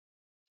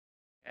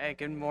Hey,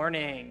 good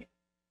morning.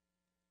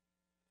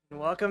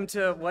 Welcome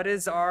to what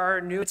is our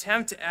new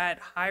attempt at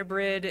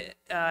hybrid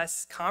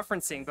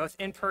conferencing, both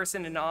in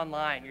person and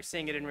online. You're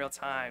seeing it in real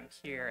time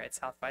here at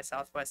South by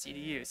Southwest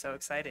EDU. So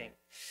exciting.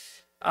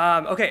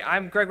 Okay,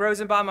 I'm Greg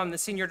Rosenbaum. I'm the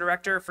Senior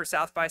Director for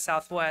South by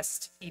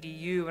Southwest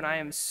EDU, and I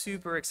am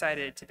super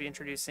excited to be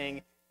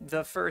introducing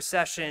the first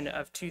session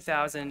of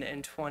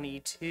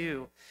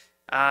 2022.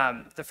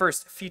 The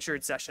first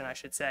featured session, I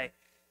should say.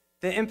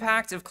 The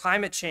impact of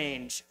climate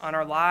change on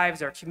our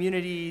lives, our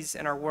communities,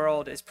 and our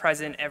world is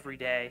present every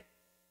day.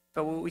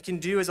 But what we can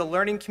do as a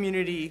learning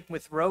community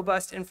with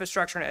robust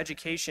infrastructure and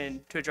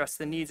education to address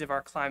the needs of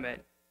our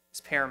climate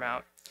is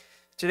paramount.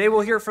 Today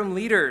we'll hear from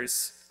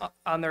leaders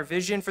on their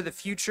vision for the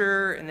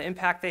future and the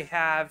impact they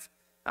have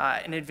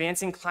in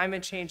advancing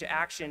climate change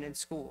action in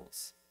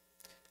schools.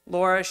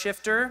 Laura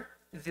Schifter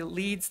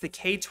leads the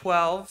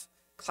K-12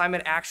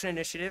 Climate Action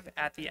Initiative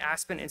at the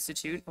Aspen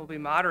Institute, will be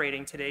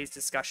moderating today's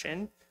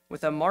discussion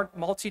with a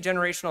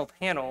multi-generational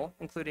panel,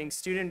 including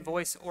student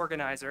voice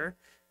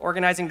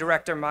organizing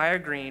director Maya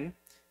Green,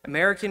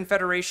 American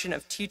Federation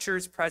of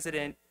Teachers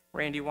President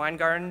Randi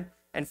Weingarten,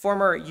 and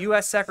former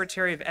U.S.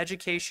 Secretary of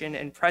Education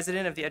and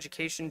President of the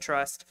Education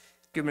Trust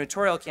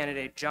gubernatorial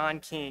candidate John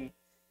King.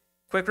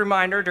 Quick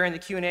reminder, during the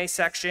Q&A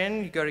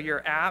section, you go to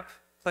your app,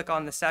 click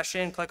on the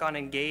session, click on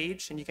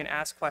engage, and you can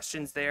ask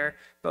questions there,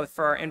 both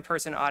for our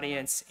in-person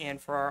audience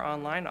and for our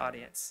online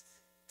audience.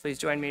 Please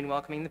join me in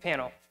welcoming the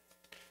panel.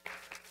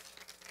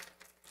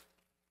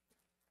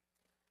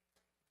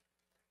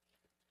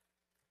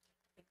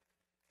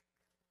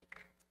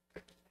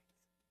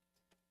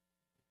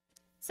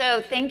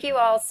 So thank you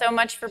all so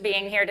much for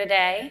being here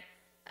today.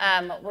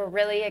 We're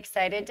really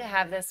excited to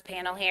have this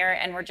panel here,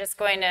 and we're just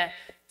going to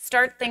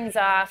start things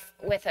off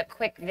with a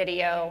quick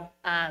video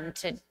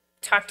to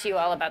talk to you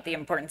all about the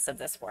importance of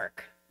this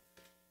work.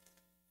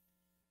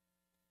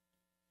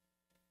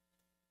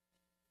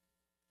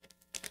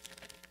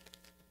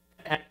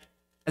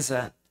 As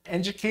an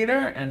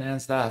educator and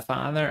as the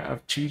father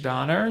of two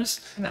daughters,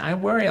 I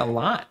worry a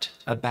lot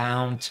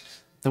about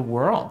the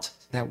world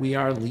that we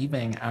are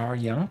leaving our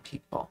young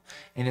people.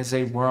 It is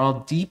a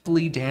world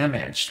deeply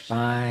damaged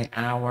by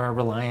our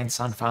reliance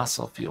on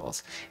fossil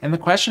fuels. And the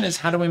question is,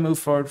 how do we move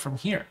forward from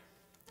here?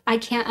 I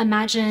can't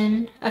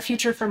imagine a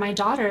future for my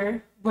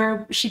daughter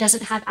where she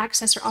doesn't have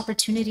access or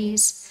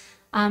opportunities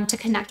to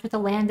connect with the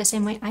land the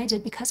same way I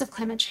did because of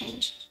climate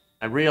change.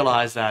 I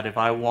realize that if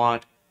I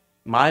want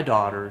my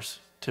daughters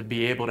to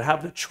be able to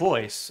have the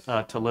choice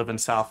to live in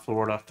South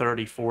Florida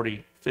 30,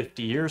 40,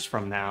 50 years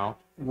from now,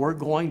 we're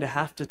going to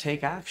have to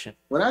take action.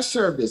 When I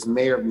served as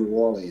mayor of New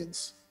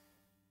Orleans,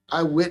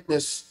 I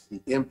witnessed the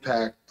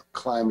impact of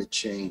climate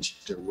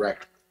change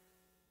directly.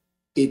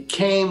 It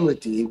came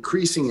with the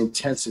increasing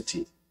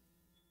intensity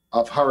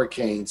of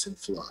hurricanes and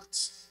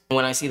floods.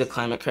 When I see the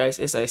climate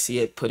crisis, I see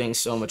it putting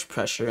so much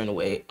pressure and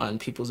weight on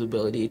people's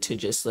ability to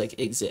just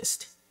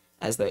exist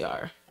as they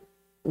are.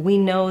 We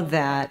know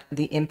that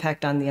the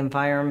impact on the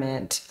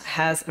environment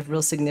has a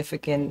real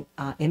significant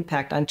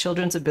impact on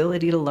children's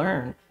ability to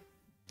learn.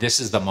 This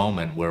is the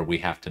moment where we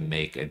have to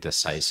make a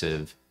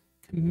decisive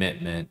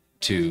commitment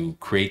to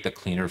create the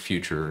cleaner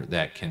future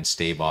that can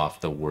stave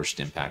off the worst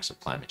impacts of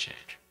climate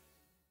change.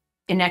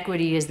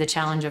 Inequity is the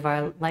challenge of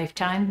our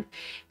lifetime,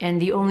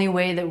 and the only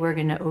way that we're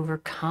going to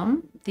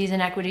overcome these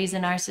inequities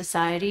in our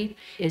society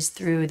is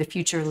through the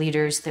future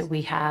leaders that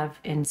we have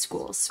in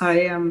schools.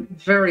 I am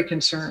very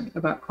concerned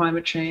about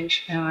climate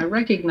change, and I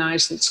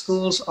recognize that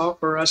schools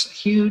offer us a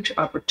huge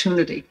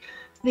opportunity.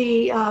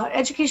 The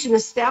education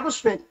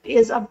establishment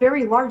is a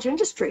very large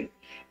industry,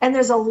 and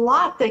there's a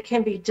lot that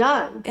can be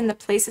done. In the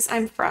places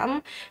I'm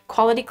from,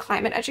 quality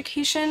climate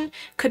education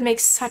could make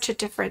such a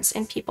difference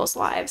in people's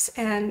lives,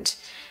 and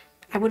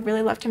I would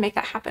really love to make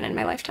that happen in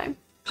my lifetime.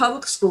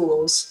 Public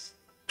schools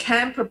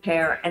can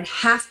prepare and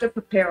have to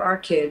prepare our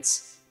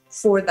kids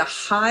for the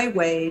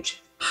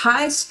high-wage,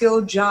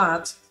 high-skilled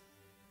jobs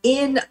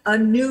in a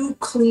new,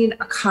 clean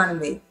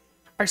economy.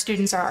 Our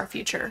students are our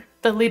future.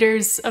 The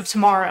leaders of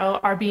tomorrow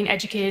are being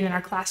educated in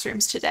our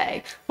classrooms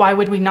today. Why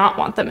would we not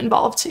want them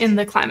involved in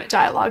the climate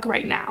dialogue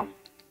right now?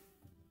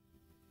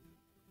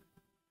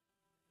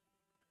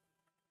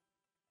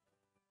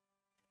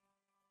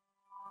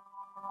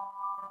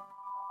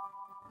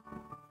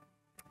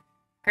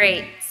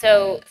 Great.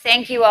 So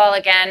thank you all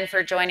again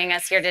for joining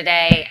us here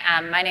today.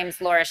 My name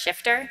is Laura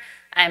Schifter.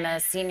 I'm a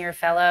senior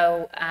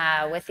fellow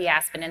with the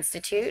Aspen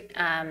Institute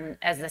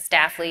as the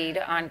staff lead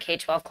on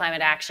K-12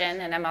 climate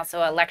action, and I'm also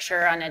a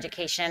lecturer on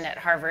education at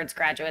Harvard's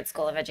Graduate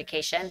School of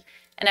Education.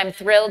 And I'm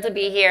thrilled to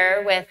be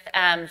here with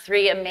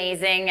three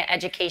amazing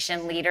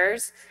education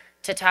leaders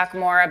to talk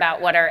more about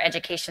what our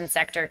education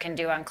sector can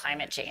do on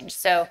climate change.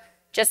 So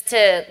just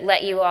to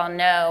let you all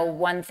know,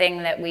 one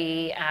thing that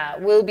we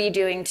will be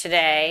doing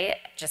today,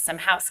 just some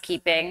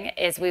housekeeping,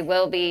 is we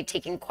will be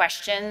taking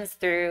questions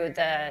through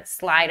the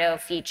Slido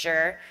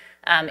feature.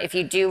 If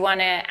you do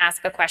want to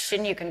ask a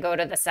question, you can go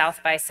to the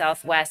South by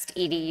Southwest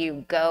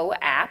EDU Go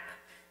app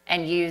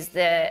and use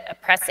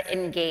press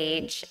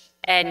engage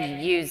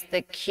and use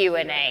the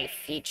Q&A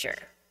feature.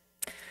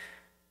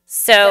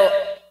 So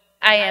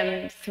I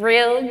am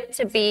thrilled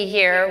to be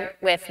here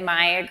with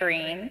Maya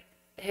Green,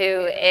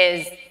 who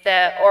is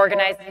the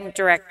organizing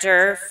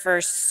director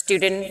for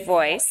Student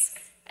Voice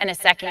and a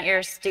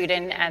second-year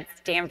student at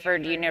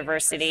Stanford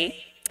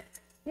University.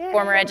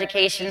 Former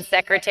Education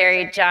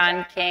Secretary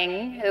John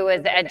King, who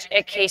was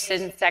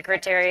Education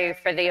Secretary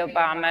for the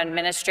Obama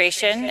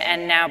administration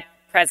and now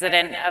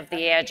President of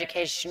the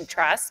Education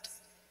Trust,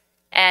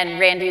 and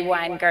Randi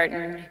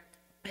Weingarten,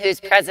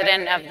 who's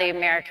President of the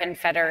American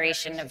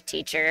Federation of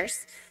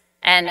Teachers.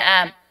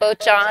 And both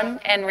John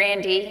and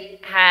Randi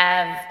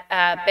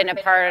have been a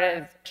part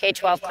of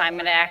K-12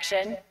 Climate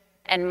Action,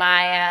 and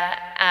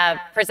Maya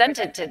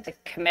presented to the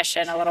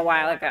commission a little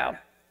while ago.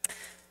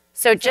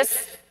 So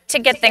just to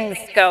get things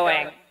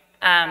going,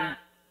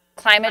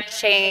 climate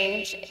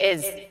change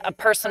is a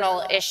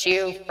personal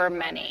issue for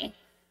many.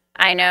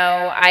 I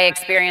know I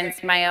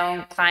experienced my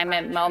own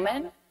climate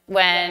moment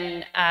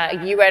when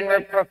a UN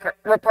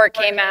report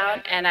came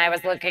out, and I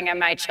was looking at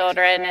my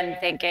children and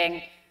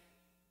thinking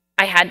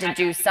I had to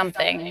do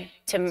something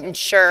to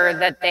ensure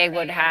that they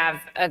would have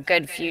a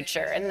good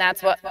future. And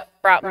that's what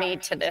brought me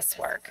to this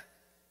work.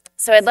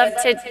 So I'd love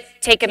to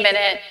take a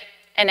minute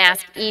and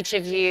ask each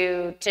of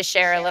you to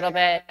share a little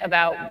bit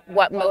about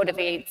what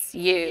motivates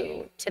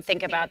you to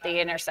think about the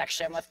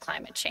intersection with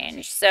climate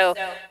change. So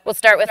we'll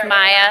start with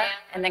Maya,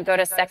 and then go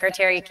to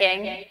Secretary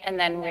King, and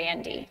then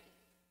Randi.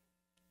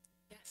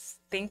 Yes,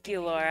 thank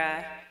you,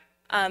 Laura.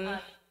 Well,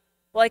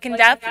 I can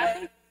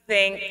definitely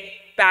think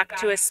back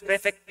to a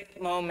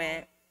specific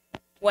moment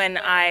when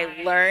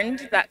I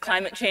learned that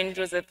climate change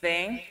was a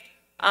thing.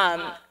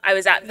 I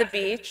was at the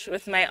beach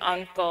with my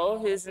uncle,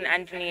 who's an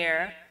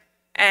engineer,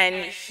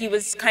 and he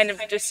was kind of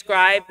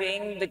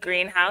describing the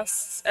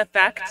greenhouse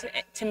effect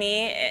to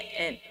me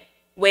in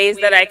ways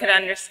that I could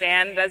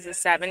understand as a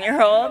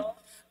 7-year-old.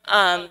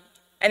 And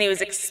he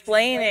was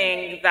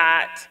explaining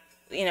that,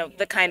 you know,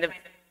 the kind of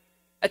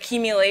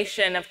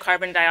accumulation of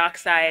carbon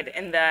dioxide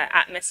in the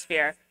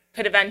atmosphere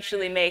could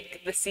eventually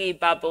make the sea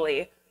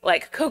bubbly,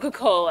 like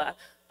Coca-Cola,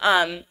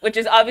 which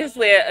is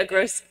obviously a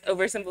gross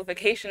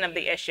oversimplification of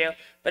the issue.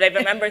 But I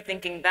remember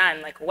thinking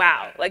then, like,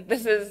 wow, like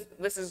this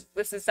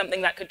is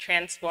something that could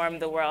transform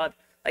the world,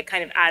 like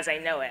kind of as I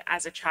know it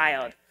as a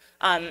child.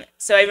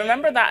 So I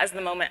remember that as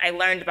the moment I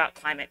learned about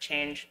climate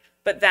change.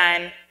 But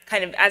then,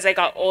 kind of as I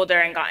got older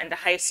and got into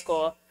high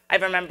school, I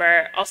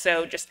remember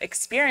also just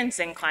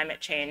experiencing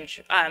climate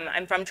change.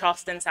 I'm from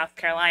Charleston, South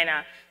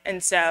Carolina,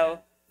 and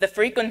so the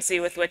frequency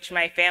with which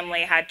my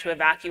family had to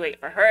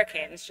evacuate for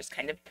hurricanes just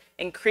kind of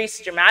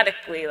increased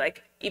dramatically,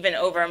 like even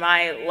over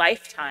my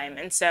lifetime.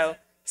 And so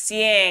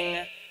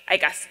seeing, I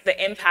guess,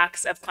 the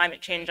impacts of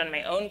climate change on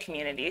my own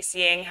community,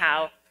 seeing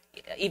how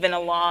even a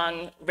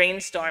long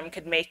rainstorm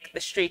could make the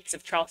streets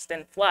of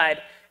Charleston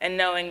flood, and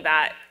knowing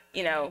that,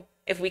 you know,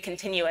 if we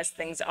continue as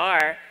things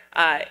are,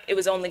 it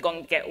was only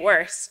going to get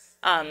worse,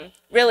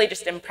 really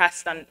just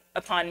impressed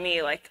upon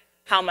me, like,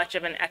 how much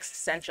of an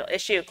existential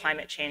issue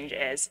climate change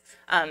is.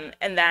 And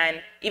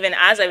then even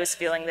as I was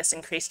feeling this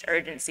increased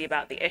urgency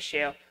about the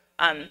issue,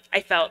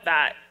 I felt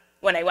that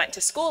when I went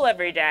to school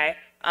every day,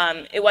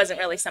 it wasn't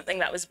really something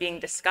that was being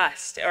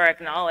discussed or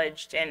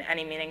acknowledged in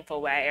any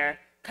meaningful way or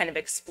kind of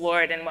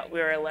explored in what we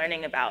were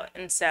learning about.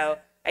 And so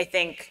I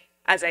think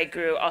as I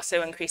grew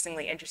also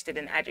increasingly interested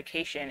in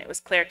education, it was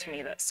clear to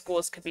me that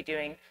schools could be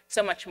doing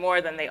so much more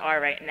than they are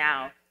right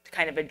now to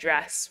kind of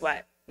address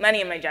what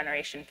many in my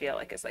generation feel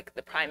like is like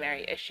the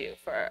primary issue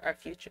for our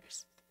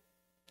futures.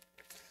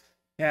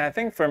 Yeah, I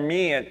think for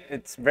me,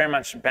 it's very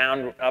much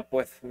bound up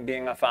with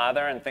being a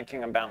father and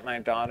thinking about my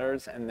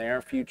daughters and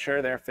their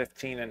future. They're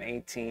 15 and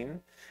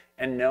 18,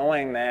 and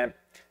knowing that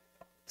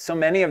so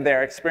many of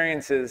their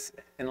experiences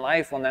in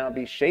life will now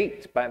be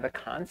shaped by the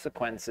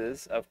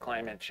consequences of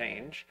climate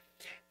change.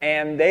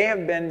 And they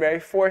have been very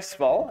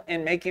forceful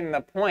in making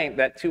the point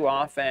that too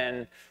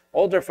often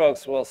older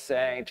folks will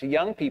say to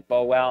young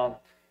people,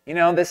 well, you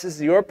know, this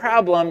is your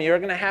problem. You're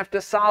going to have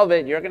to solve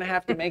it. You're going to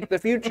have to make the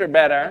future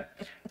better.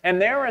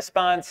 And their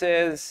response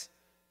is,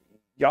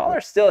 y'all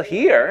are still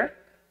here.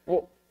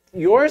 Well,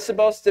 you're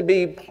supposed to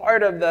be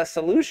part of the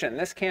solution.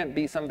 This can't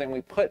be something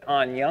we put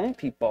on young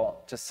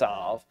people to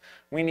solve.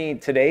 We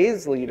need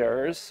today's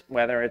leaders,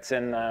 whether it's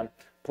in the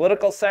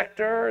political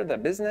sector, the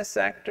business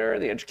sector,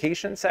 the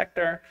education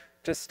sector,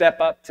 to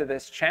step up to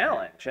this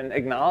challenge and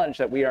acknowledge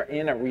that we are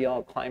in a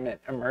real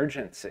climate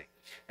emergency.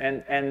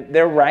 And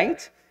they're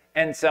right.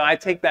 And so I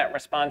take that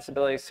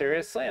responsibility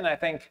seriously. And I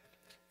think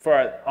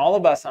for all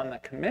of us on the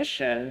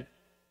commission,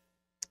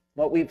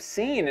 what we've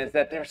seen is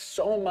that there's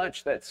so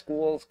much that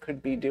schools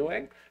could be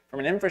doing from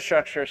an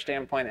infrastructure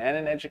standpoint and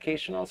an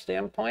educational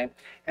standpoint.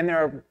 And there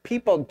are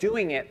people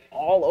doing it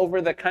all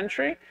over the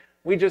country.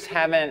 We just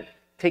haven't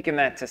taken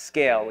that to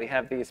scale. We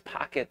have these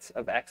pockets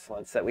of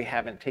excellence that we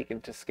haven't taken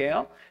to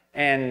scale.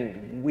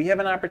 And we have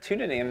an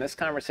opportunity, and this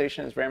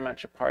conversation is very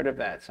much a part of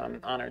that. So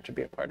I'm honored to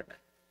be a part of it.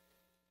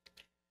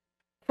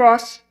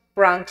 Cross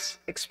Bronx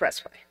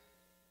Expressway.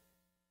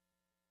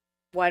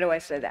 Why do I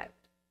say that?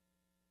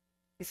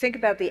 You think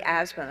about the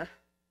asthma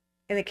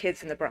in the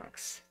kids in the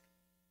Bronx.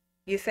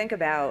 you think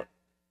about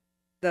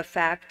the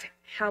fact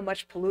how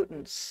much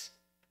pollutants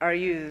are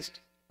used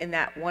in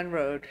that one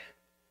road.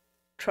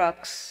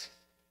 Trucks,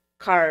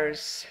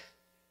 cars,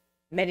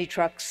 many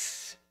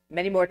trucks,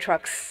 many more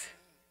trucks.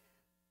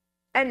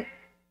 And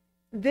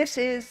this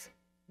is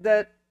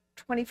the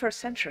 21st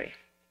century.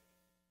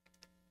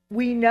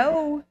 We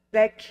know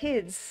that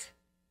kids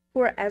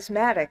who are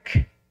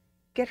asthmatic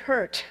get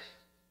hurt.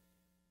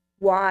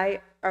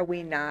 Why are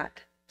we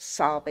not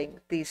solving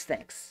these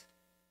things?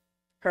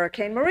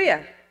 Hurricane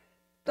Maria,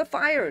 the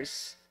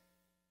fires,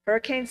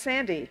 Hurricane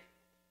Sandy.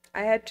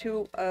 I had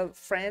two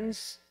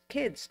friends'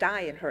 kids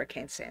die in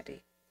Hurricane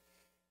Sandy.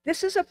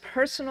 This is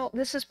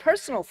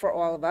personal for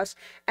all of us,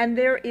 and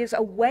there is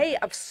a way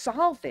of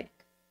solving.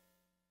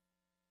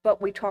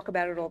 But we talk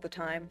about it all the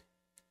time,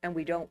 and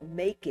we don't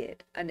make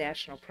it a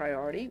national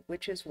priority,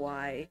 which is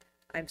why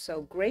I'm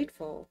so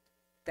grateful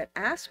that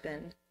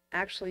Aspen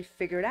actually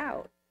figured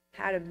out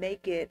how to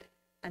make it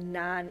a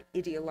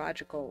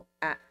non-ideological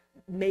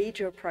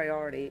major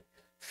priority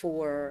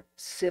for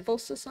civil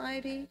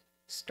society,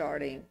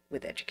 starting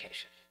with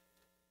education.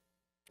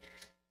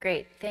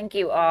 Great, thank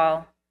you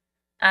all.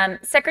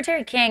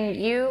 Secretary King,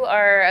 you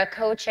are a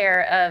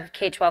co-chair of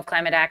K-12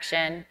 Climate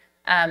Action,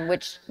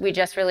 which we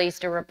just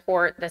released a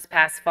report this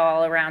past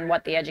fall around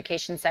what the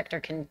education sector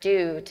can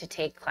do to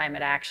take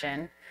climate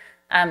action.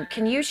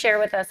 Can you share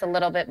with us a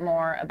little bit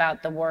more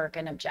about the work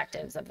and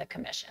objectives of the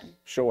commission?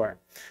 Sure.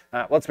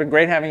 Well, it's been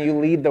great having you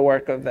lead the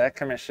work of the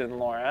commission,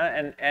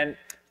 Laura. And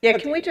yeah,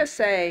 can we just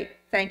say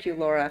thank you,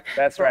 Laura,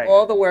 for right.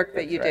 all the work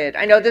that you did.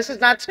 I know this is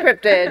not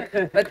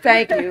scripted, but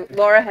thank you.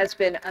 Laura has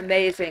been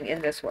amazing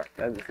in this work.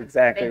 That's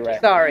exactly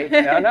right. Sorry.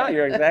 No,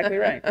 you're exactly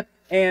right.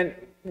 And,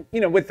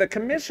 with the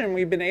commission,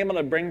 we've been able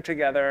to bring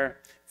together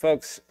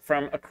folks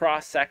from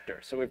across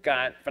sectors. So we've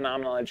got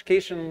phenomenal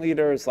education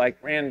leaders like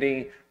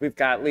Randi. We've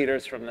got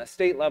leaders from the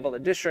state level, the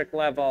district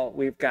level.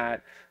 We've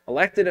got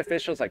elected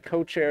officials. I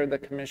co-chaired the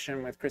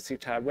commission with Chrissy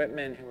Todd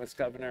Whitman, who was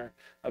governor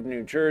of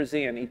New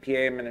Jersey and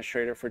EPA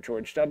administrator for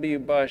George W.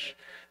 Bush.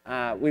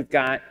 We've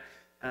got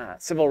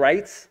civil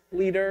rights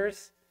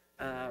leaders.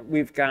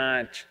 We've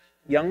got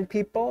young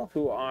people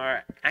who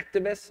are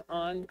activists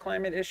on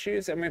climate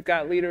issues, and we've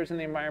got leaders in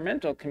the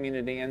environmental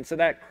community. And so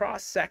that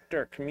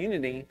cross-sector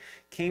community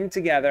came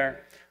together,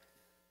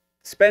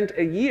 spent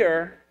a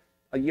year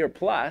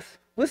plus,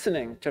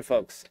 listening to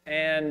folks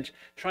and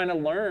trying to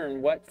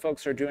learn what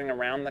folks are doing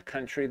around the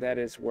country that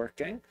is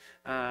working.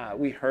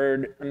 We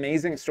heard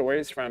amazing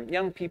stories from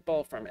young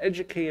people, from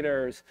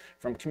educators,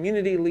 from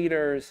community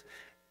leaders,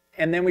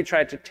 and then we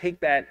tried to take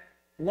that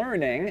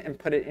learning and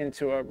put it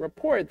into a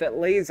report that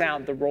lays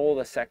out the role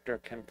the sector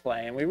can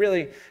play. And we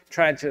really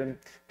tried to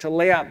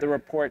lay out the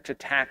report to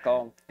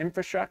tackle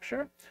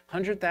infrastructure,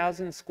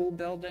 100,000 school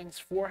buildings,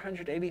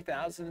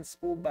 480,000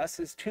 school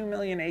buses, 2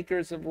 million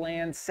acres of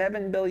land,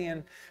 7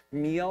 billion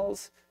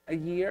meals a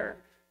year.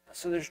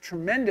 So there's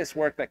tremendous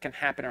work that can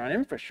happen around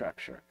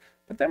infrastructure.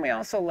 But then we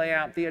also lay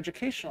out the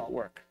educational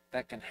work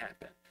that can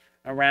happen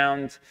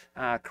around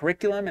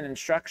curriculum and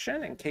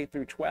instruction in K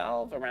through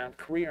 12, around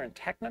career and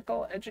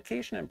technical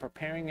education and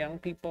preparing young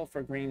people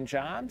for green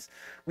jobs.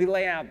 We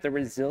lay out the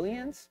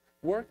resilience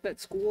work that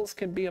schools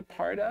can be a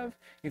part of.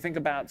 You think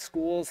about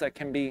schools that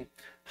can be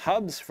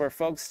hubs for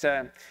folks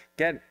to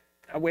get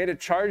a way to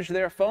charge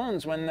their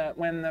phones when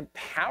the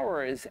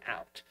power is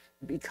out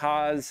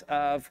because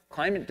of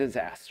climate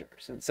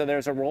disasters. And so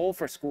there's a role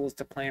for schools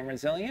to play in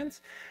resilience.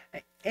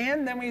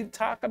 And then we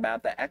talk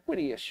about the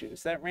equity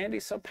issues that Randi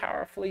so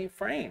powerfully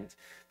framed.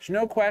 There's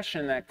no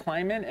question that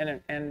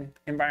climate and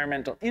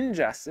environmental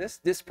injustice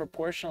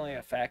disproportionately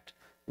affect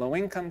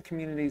low-income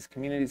communities,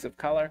 communities of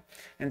color,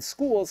 and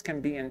schools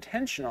can be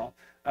intentional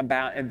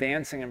about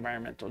advancing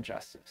environmental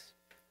justice.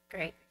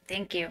 Great,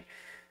 thank you.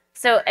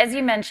 So as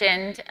you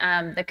mentioned,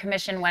 the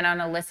commission went on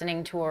a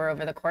listening tour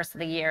over the course of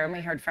the year, and we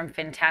heard from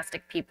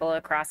fantastic people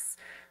across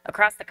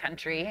the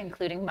country,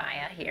 including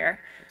Maya here.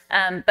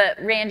 But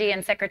Randi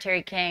and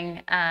Secretary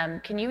King,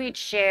 can you each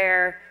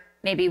share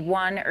maybe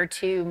one or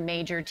two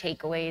major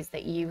takeaways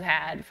that you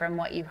had from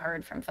what you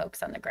heard from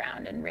folks on the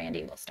ground? And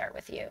Randi, we'll start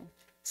with you.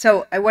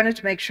 So I wanted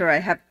to make sure I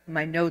have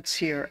my notes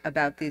here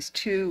about these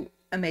two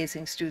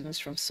amazing students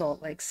from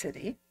Salt Lake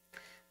City.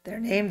 Their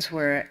names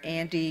were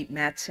Andy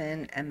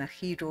Matson and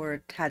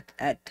Mahidor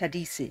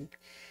Tadisi,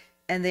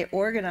 and they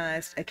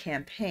organized a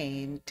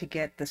campaign to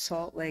get the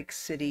Salt Lake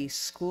City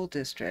School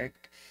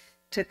District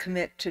to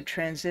commit to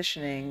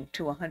transitioning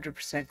to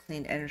 100%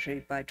 clean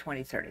energy by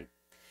 2030.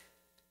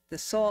 The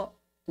Salt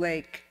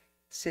Lake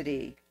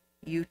City,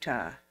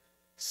 Utah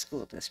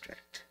School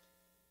District.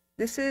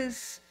 This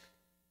is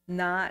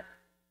not,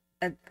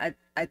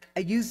 I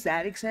use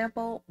that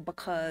example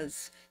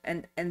because,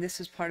 and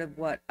this is part of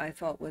what I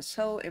thought was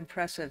so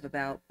impressive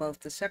about both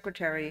the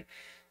secretary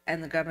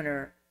and the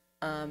governor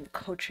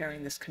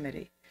co-chairing this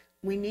committee.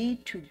 We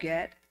need to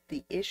get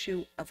the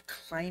issue of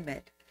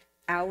climate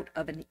out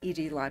of an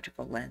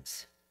ideological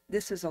lens.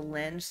 This is a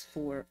lens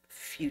for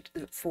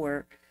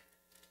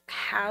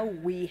how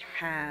we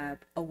have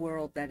a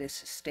world that is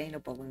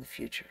sustainable in the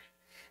future.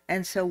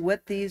 And so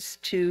what these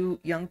two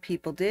young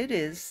people did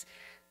is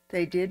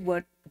they did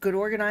what good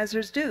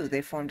organizers do.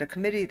 They formed a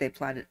committee, they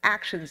plotted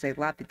actions, they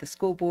lobbied the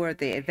school board,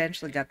 they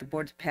eventually got the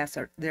board to pass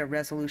their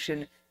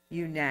resolution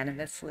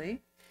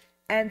unanimously.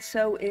 And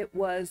so it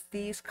was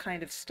these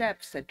kind of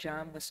steps that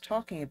John was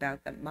talking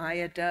about, that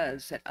Maya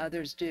does, that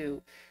others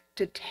do,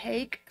 to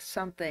take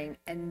something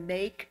and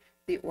make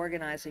the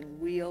organizing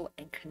real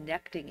and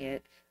connecting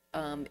it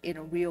in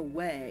a real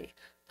way.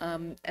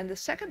 And the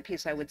second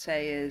piece I would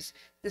say is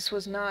this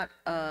was not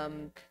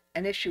an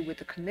issue with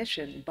the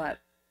commission, but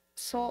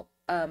Staten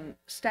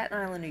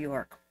Island, New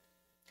York,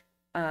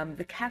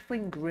 the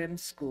Kathleen Grimm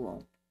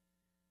School,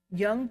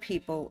 young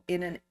people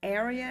in an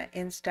area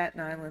in Staten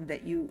Island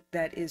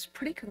that is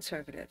pretty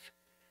conservative,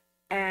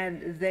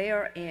 and they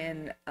are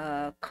in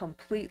a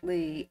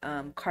completely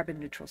carbon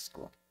neutral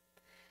school.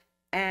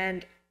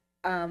 And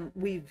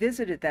we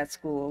visited that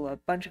school, a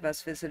bunch of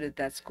us visited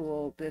that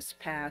school this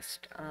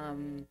past,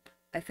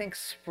 I think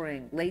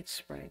spring, late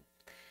spring.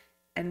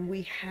 And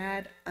we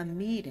had a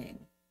meeting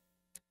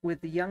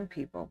with the young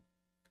people,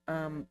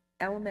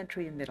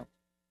 elementary and middle.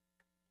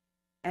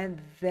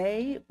 And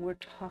they were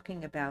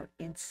talking about,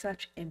 in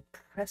such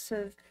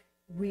impressive,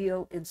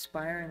 real,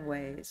 inspiring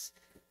ways,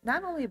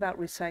 not only about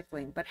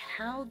recycling, but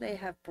how they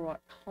have brought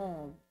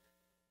home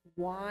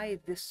why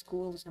this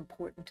school is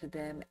important to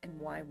them and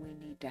why we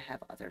need to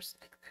have others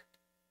like that.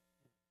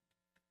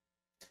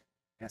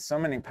 Yeah, so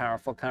many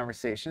powerful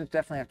conversations.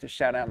 Definitely have to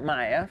shout out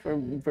Maya for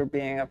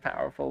being a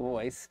powerful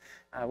voice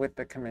with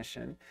the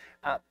commission.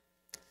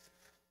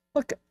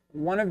 Look,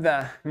 one of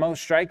the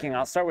most striking,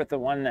 I'll start with the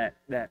one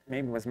that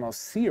maybe was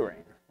most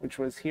searing, which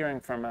was hearing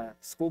from a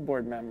school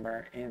board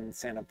member in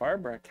Santa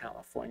Barbara,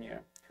 California,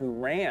 who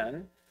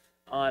ran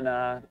on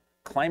a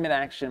climate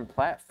action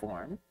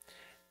platform.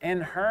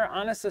 And her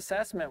honest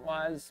assessment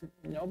was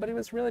nobody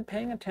was really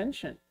paying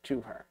attention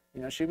to her.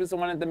 You know, she was the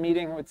one at the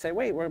meeting who would say,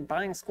 wait, we're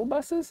buying school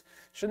buses?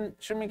 Shouldn't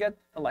we get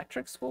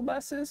electric school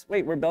buses?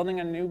 Wait, we're building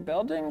a new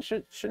building?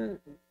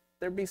 Shouldn't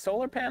there be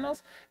solar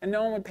panels? And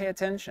no one would pay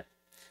attention.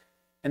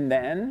 And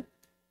then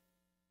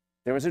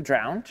there was a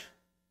drought,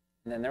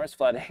 and then there was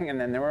flooding, and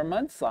then there were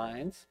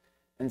mudslides.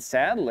 And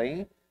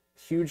sadly,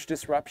 huge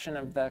disruption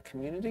of the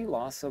community,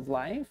 loss of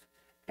life.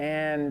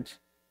 And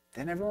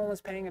then everyone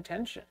was paying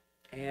attention.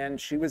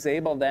 And she was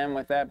able then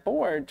with that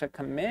board to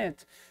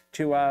commit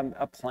to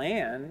a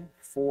plan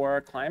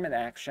for climate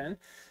action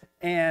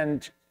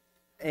and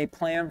a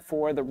plan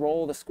for the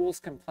role the schools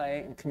can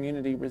play in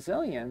community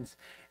resilience.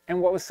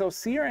 And what was so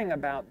searing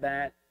about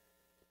that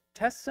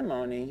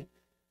testimony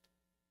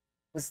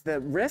was the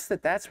risk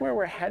that that's where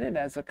we're headed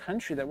as a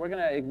country, that we're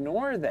going to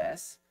ignore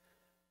this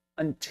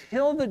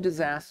until the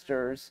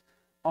disasters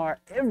are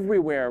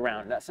everywhere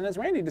around us. And as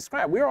Randi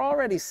described, we're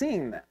already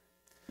seeing them.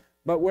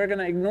 But we're going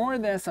to ignore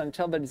this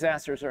until the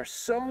disasters are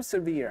so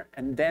severe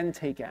and then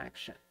take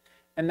action.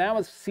 And that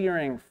was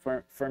searing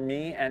for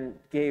me and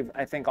gave,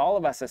 I think, all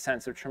of us a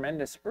sense of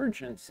tremendous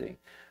urgency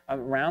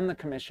around the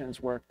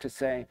commission's work to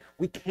say,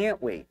 we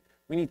can't wait.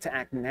 We need to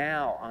act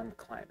now on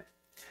climate.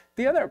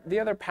 The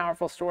other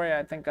powerful story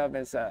I think of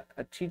is a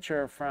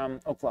teacher from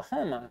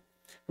Oklahoma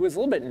who was a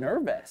little bit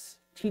nervous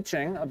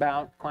teaching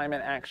about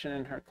climate action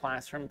in her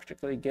classroom,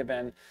 particularly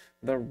given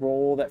the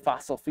role that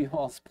fossil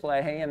fuels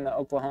play in the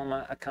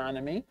Oklahoma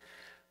economy,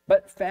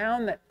 but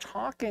found that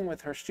talking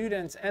with her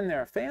students and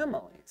their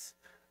families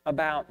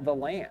about the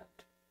land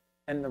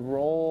and the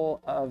role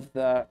of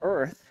the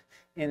earth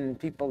in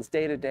people's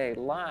day-to-day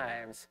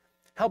lives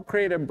helped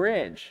create a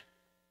bridge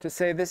to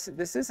say this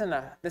isn't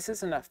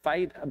a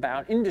fight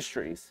about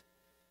industries.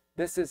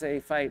 This is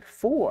a fight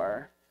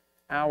for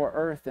our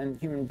earth and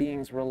human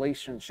beings'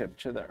 relationship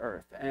to the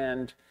earth.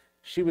 And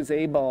she was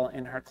able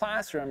in her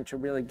classroom to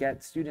really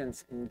get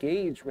students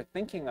engaged with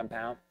thinking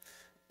about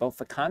both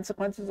the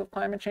consequences of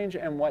climate change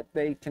and what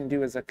they can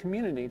do as a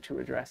community to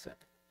address it.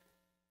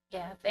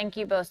 Yeah, thank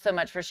you both so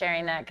much for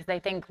sharing that, because I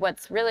think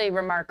what's really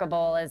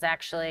remarkable is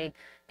actually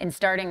in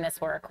starting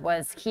this work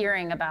was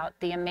hearing about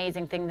the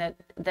amazing things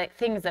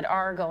that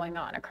are going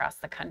on across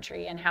the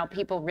country and how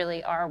people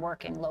really are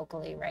working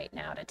locally right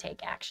now to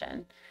take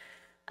action.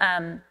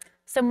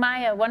 So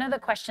Maya, one of the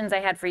questions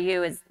I had for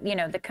you is,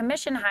 the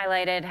commission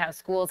highlighted how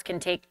schools can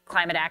take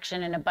climate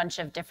action in a bunch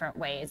of different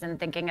ways, and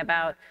thinking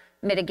about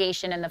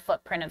mitigation in the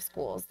footprint of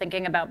schools,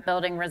 thinking about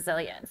building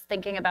resilience,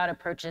 thinking about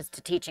approaches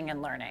to teaching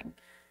and learning.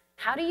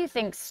 How do you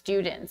think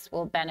students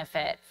will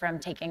benefit from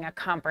taking a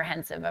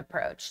comprehensive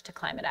approach to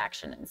climate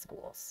action in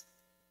schools?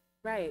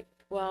 Right.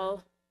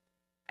 Well,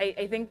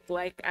 I think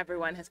like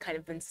everyone has kind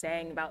of been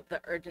saying about the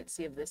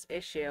urgency of this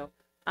issue,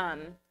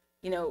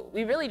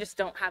 we really just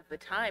don't have the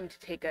time to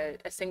take a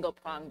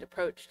single-pronged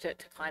approach to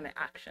climate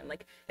action.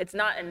 Like, it's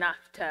not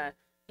enough to,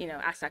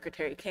 as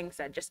Secretary King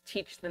said, just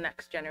teach the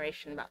next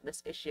generation about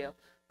this issue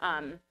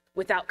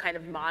without kind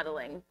of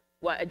modeling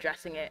what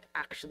addressing it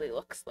actually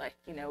looks like.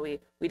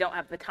 We don't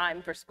have the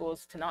time for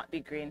schools to not be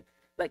green.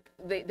 Like,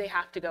 they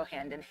have to go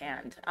hand in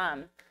hand.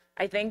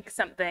 I think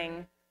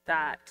something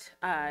that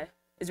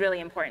is really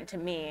important to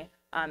me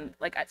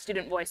Like at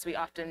Student Voice, we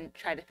often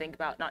try to think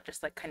about not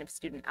just like kind of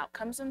student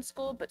outcomes in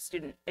school, but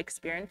student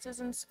experiences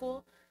in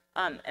school.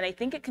 And I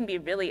think it can be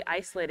really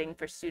isolating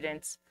for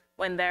students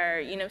when they're,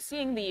 you know,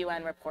 seeing the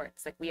UN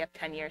reports, like we have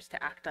 10 years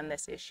to act on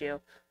this issue,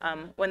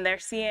 when they're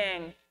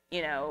seeing,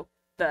 you know,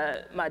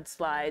 the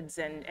mudslides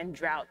and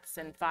droughts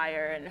and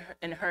fire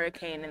and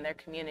hurricane in their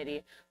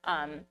community.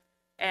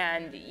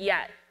 And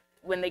yet,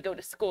 when they go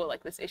to school,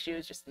 like this issue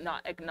is just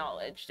not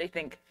acknowledged. I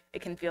think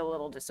it can feel a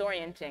little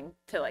disorienting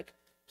to like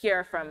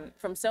hear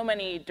from so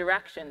many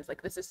directions,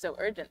 like this is so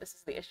urgent, this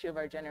is the issue of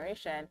our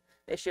generation,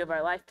 the issue of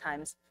our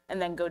lifetimes,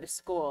 and then go to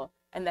school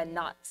and then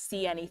not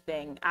see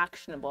anything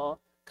actionable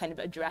kind of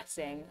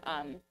addressing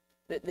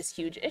this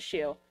huge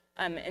issue.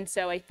 And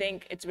so I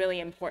think it's really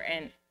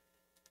important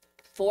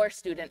for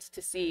students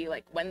to see,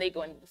 like when they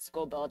go into the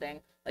school building,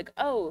 like,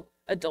 oh,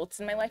 adults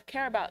in my life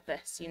care about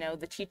this. You know,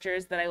 the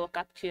teachers that I look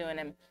up to and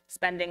I'm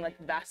spending like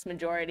the vast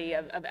majority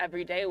of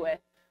every day with,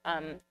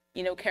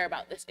 you know, care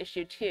about this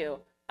issue too.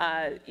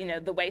 You know,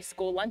 the way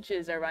school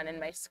lunches are run in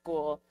my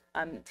school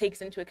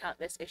takes into account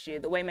this issue.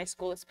 The way my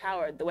school is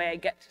powered, the way I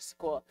get to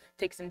school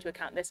takes into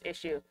account this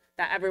issue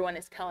that everyone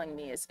is telling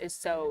me is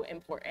so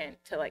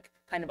important to like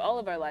kind of all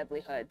of our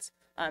livelihoods.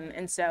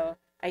 And so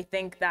I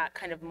think that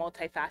kind of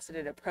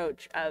multifaceted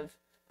approach of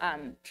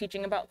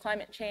teaching about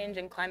climate change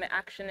and climate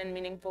action in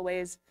meaningful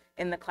ways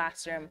in the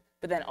classroom,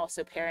 but then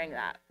also pairing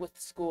that with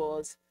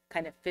schools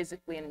kind of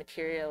physically and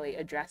materially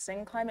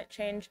addressing climate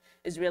change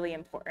is really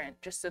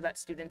important, just so that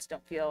students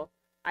don't feel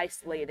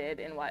isolated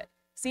in what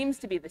seems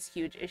to be this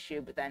huge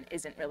issue, but then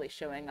isn't really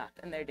showing up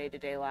in their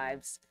day-to-day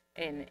lives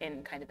in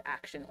kind of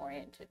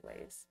action-oriented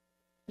ways.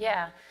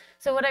 Yeah.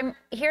 So what I'm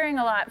hearing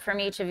a lot from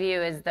each of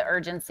you is the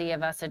urgency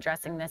of us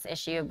addressing this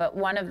issue. But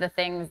one of the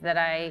things that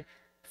I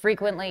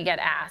frequently get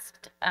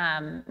asked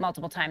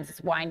multiple times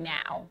is why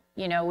now?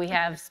 You know, we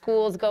have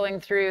schools going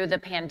through the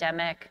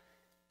pandemic.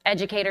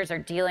 Educators are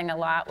dealing a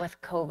lot with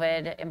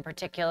COVID in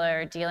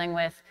particular, dealing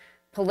with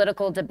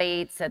political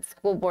debates at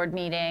school board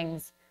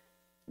meetings.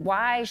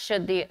 Why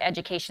should the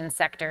education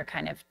sector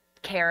kind of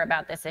care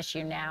about this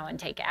issue now and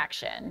take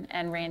action?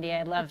 And Randi,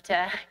 I'd love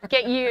to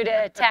get you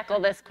to tackle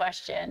this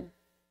question.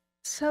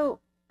 So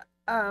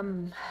I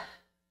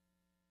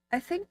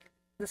think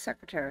the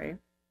secretary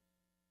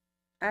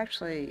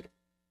actually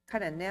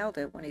kind of nailed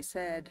it when he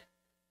said,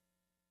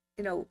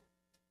 you know,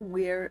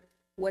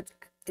 what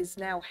is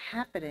now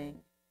happening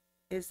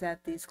is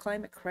that these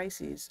climate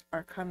crises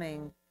are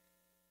coming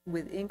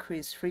with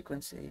increased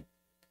frequency.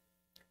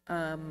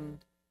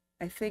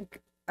 I think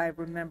I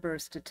remember a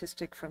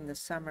statistic from the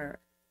summer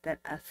that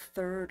a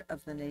third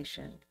of the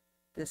nation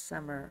this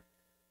summer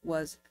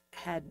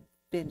had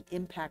been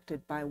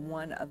impacted by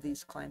one of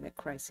these climate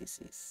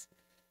crises.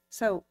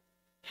 So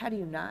how do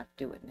you not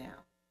do it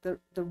now?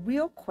 The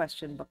real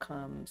question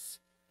becomes,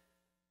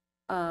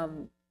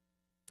 how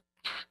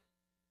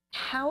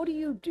do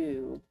you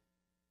do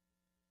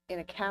in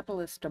a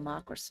capitalist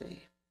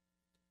democracy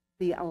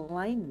the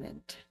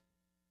alignment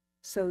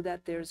so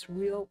that there's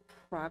real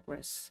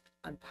progress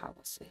on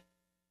policy?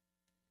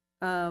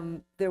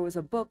 There was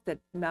a book that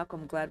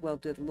Malcolm Gladwell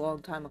did a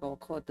long time ago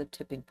called The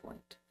Tipping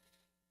Point.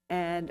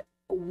 And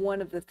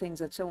one of the things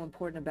that's so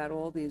important about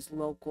all these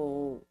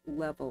local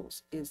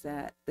levels is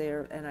that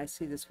and I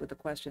see this with the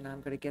question,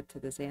 I'm going to get to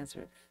this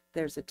answer,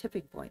 there's a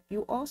tipping point.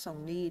 You also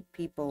need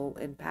people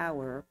in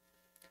power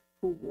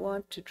who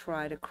want to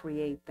try to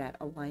create that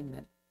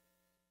alignment.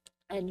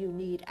 And you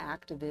need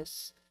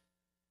activists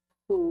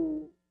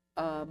who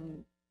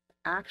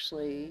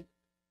actually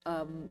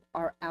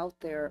are out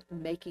there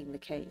making the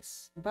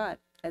case. But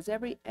as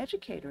every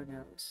educator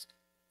knows,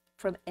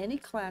 from any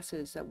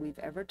classes that we've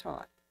ever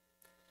taught,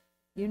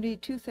 you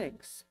need two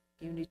things.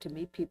 You need to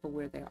meet people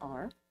where they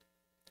are,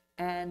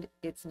 and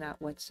it's not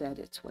what's said,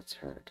 it's what's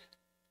heard.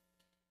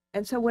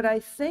 And so what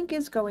I think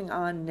is going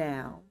on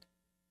now,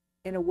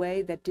 in a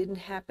way that didn't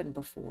happen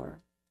before,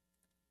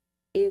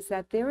 is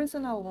that there is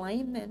an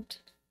alignment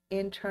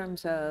in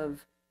terms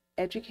of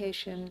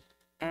education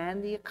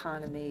and the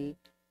economy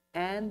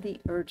and the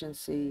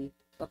urgency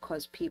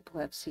because people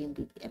have seen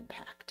the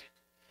impact.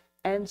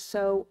 And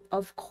so,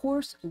 of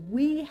course,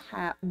 we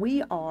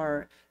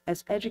are,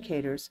 as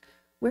educators,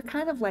 we're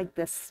kind of like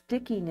the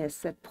stickiness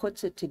that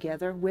puts it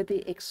together. We're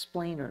the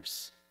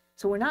explainers.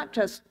 So we're not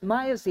just,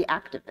 Maya's the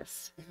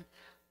activist,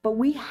 but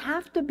we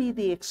have to be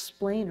the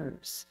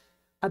explainers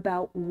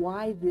about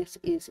why this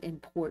is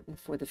important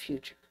for the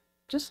future.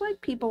 Just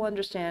like people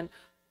understand,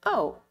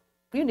 oh,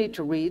 you need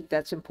to read,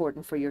 that's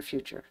important for your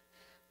future.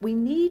 We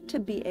need to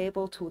be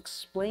able to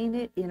explain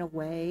it in a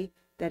way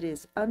that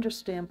is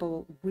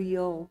understandable,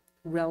 real,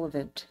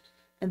 relevant.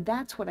 And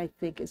that's what I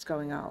think is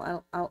going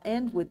on. I'll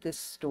end with this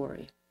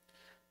story.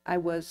 I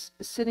was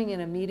sitting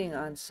in a meeting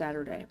on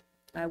Saturday.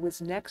 I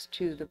was next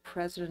to the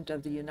president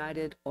of the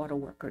United Auto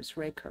Workers,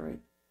 Ray Curry.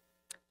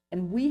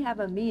 And we have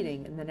a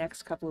meeting in the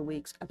next couple of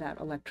weeks about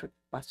electric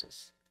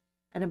buses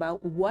and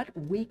about what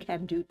we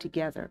can do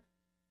together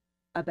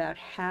about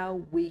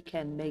how we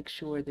can make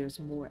sure there's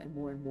more and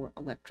more and more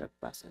electric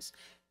buses.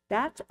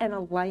 That's an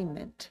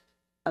alignment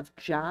of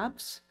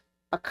jobs,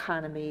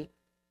 economy,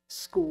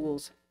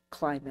 schools,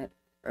 climate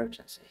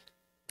urgency.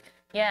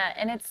 Yeah,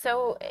 and it's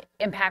so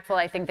impactful,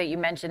 I think, that you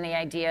mentioned the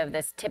idea of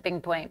this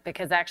tipping point,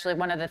 because actually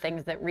one of the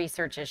things that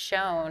research has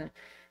shown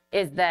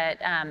is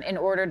that in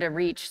order to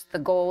reach the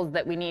goals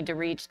that we need to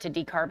reach to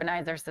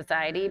decarbonize our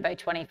society by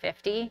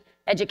 2050,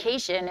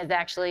 education is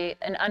actually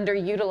an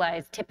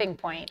underutilized tipping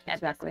point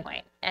at this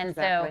point. And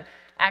so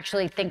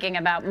actually thinking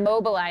about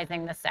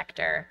mobilizing the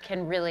sector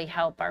can really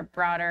help our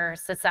broader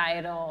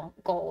societal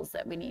goals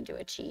that we need to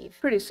achieve.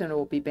 Pretty soon it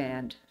will be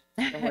banned.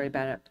 Don't worry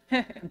about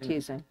it. I'm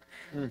teasing.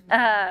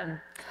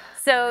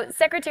 So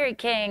Secretary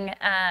King,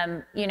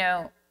 you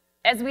know,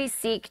 as we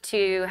seek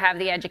to have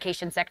the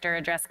education sector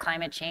address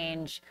climate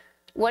change,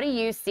 what do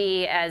you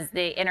see as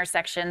the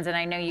intersections, and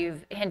I know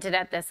you've hinted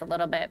at this a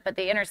little bit, but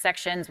the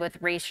intersections with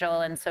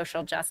racial and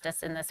social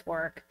justice in this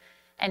work,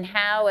 and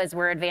how, as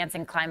we're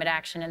advancing climate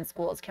action in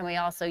schools, can we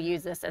also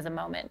use this as a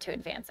moment to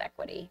advance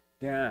equity?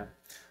 Yeah.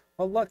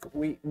 Well, look,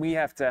 we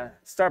have to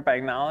start by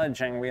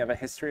acknowledging we have a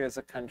history as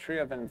a country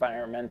of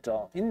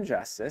environmental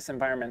injustice,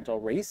 environmental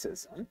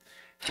racism,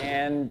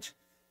 and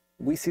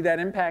we see that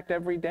impact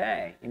every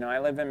day. You know, I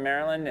live in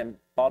Maryland and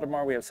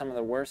Baltimore. We have some of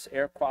the worst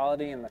air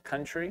quality in the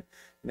country.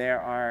 There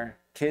are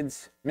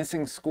kids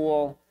missing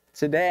school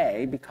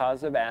today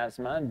because of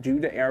asthma due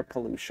to air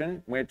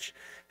pollution, which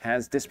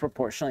has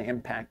disproportionately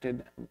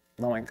impacted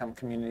low-income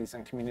communities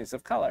and communities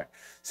of color.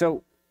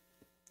 So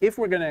if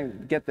we're going to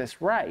get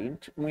this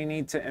right, we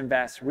need to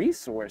invest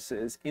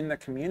resources in the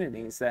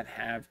communities that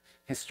have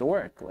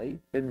historically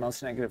been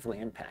most negatively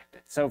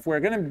impacted. So if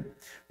we're going to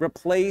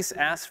replace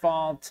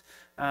asphalt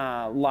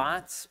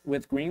lots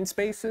with green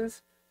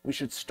spaces, we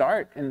should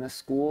start in the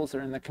schools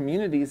or in the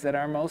communities that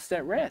are most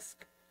at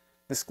risk.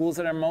 The schools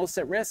that are most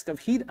at risk of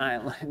heat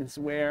islands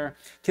where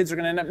kids are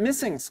going to end up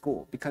missing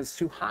school because it's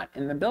too hot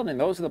in the building.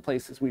 Those are the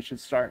places we should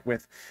start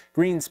with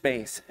green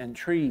space and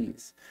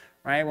trees,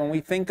 right? When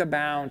we think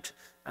about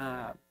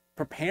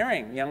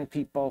preparing young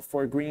people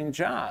for green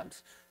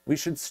jobs, we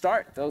should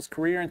start those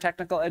career and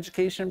technical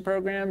education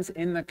programs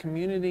in the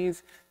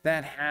communities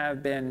that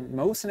have been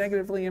most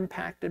negatively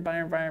impacted by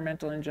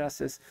environmental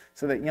injustice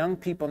so that young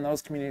people in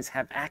those communities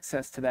have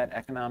access to that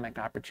economic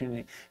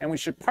opportunity. And we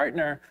should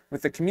partner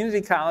with the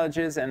community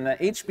colleges and the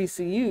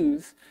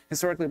HBCUs,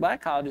 historically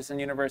black colleges and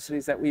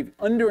universities, that we've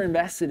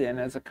underinvested in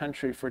as a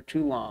country for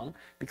too long,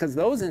 because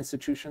those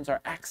institutions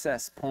are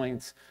access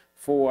points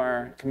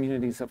for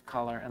communities of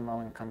color and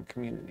low-income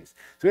communities.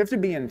 So we have to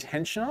be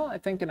intentional, I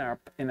think, in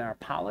our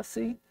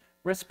policy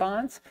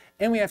response,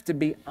 and we have to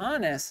be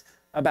honest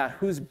about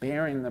who's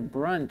bearing the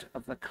brunt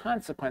of the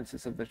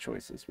consequences of the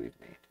choices we've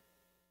made.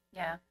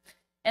 Yeah.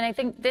 And I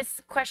think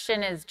this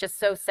question is just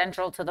so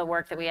central to the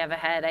work that we have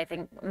ahead. I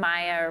think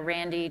Maya or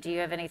Randy, do you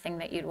have anything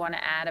that you'd want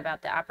to add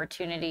about the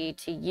opportunity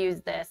to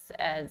use this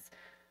as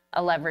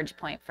a leverage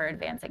point for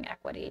advancing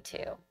equity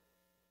too?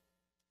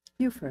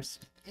 You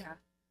first. Yeah.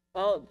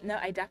 Well, no,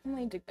 I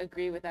definitely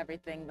agree with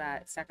everything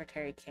that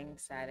Secretary King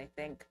said. I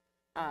think,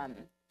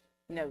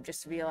 you know,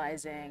 just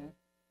realizing,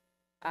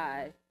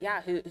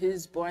 yeah,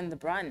 who's borne the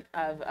brunt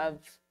of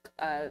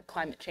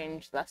climate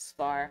change thus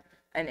far,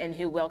 and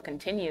who will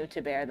continue to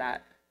bear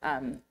that,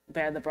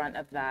 bear the brunt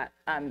of that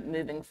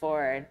moving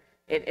forward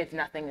if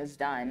nothing is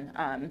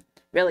done.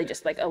 Really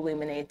just like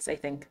illuminates, I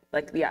think,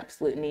 like the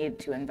absolute need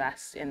to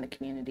invest in the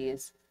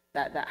communities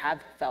that have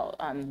felt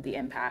the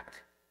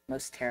impact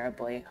most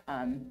terribly.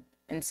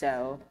 And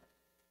so,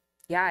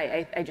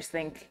 yeah, I just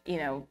think, you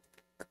know,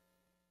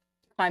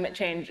 climate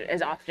change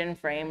is often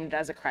framed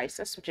as a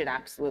crisis, which it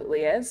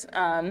absolutely is,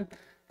 and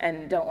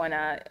don't want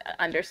to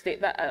understate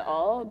that at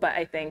all. But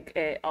I think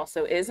it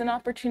also is an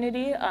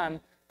opportunity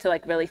to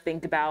like really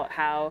think about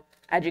how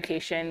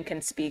education can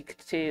speak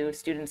to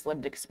students'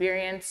 lived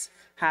experience,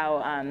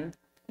 how,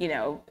 you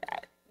know,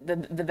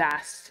 the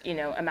vast, you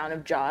know, amount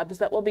of jobs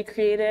that will be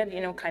created,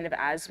 you know, kind of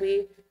as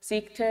we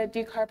seek to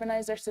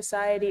decarbonize our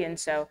society. And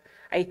so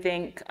I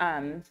think,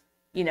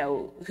 you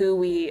know, who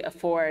we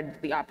afford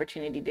the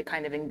opportunity to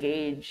kind of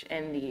engage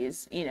in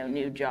these, you know,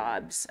 new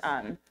jobs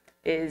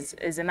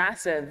is a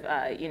massive,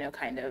 you know,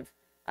 kind of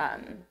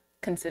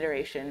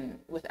consideration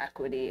with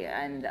equity,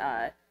 and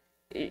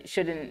it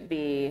shouldn't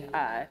be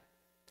an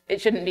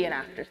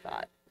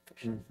afterthought. For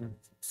sure. Mm-hmm.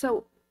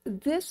 So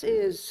this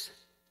is,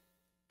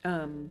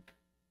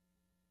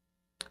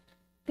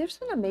 there's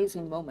an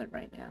amazing moment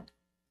right now,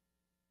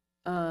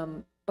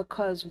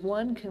 because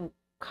one can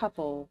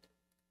couple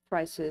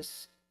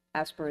crisis,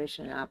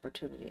 aspiration, and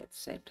opportunity at the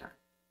same time.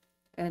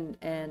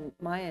 And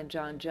Maya and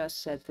John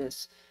just said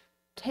this.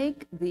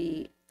 Take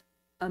the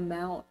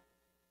amount,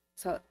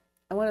 so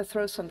I want to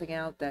throw something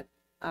out that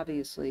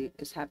obviously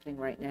is happening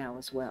right now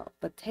as well,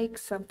 but take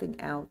something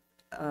out,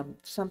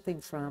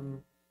 something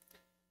from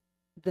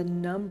the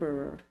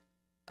number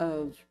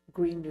of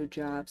green new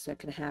jobs that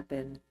can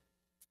happen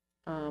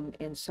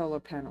in solar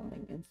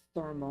paneling, in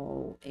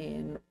thermal,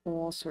 in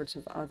all sorts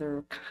of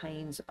other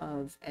kinds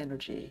of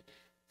energy,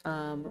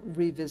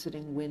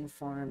 revisiting wind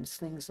farms,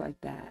 things like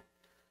that.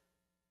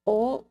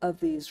 All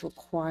of these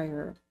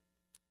require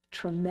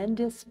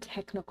tremendous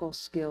technical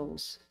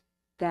skills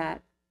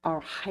that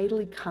are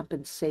highly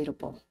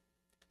compensatable.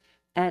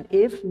 And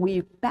if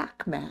we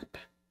back map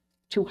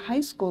to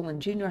high school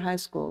and junior high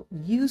school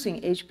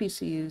using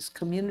HBCUs,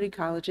 community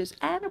colleges,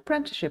 and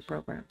apprenticeship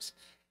programs.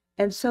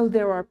 And so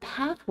there are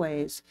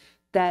pathways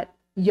that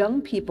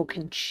young people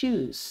can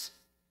choose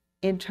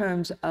in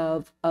terms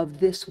of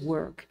this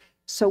work.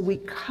 So we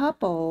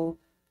couple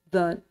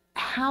the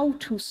how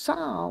to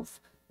solve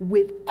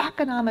with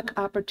economic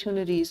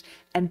opportunities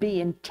and be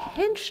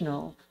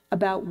intentional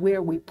about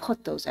where we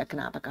put those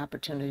economic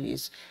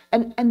opportunities.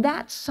 And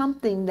that's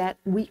something that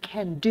we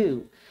can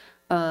do.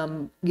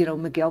 You know,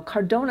 Miguel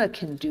Cardona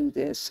can do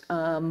this.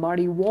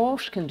 Marty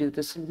Walsh can do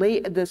this.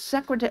 The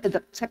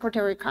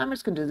Secretary of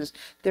Commerce can do this.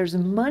 There's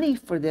money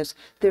for this.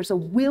 There's a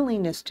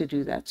willingness to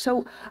do that.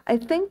 So I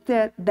think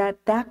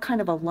that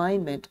kind of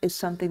alignment is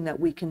something that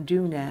we can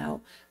do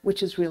now,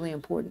 which is really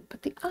important.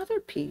 But the other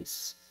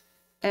piece,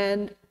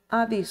 and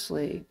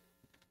obviously,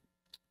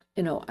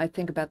 you know, I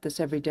think about this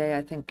every day.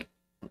 I think,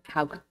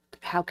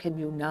 how can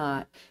you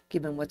not,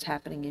 given what's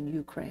happening in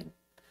Ukraine?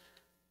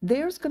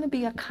 There's going to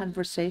be a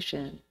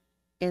conversation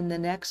in the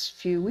next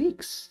few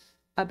weeks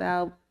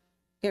about,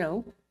 you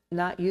know,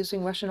 not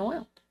using Russian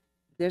oil.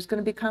 There's going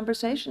to be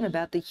conversation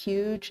about the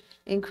huge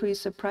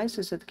increase of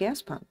prices at the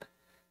gas pump.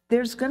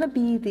 There's going to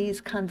be these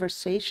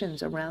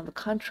conversations around the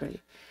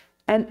country.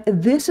 And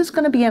this is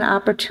going to be an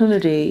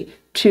opportunity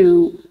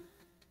to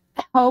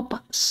help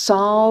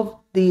solve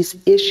these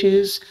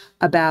issues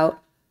about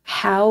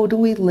how do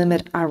we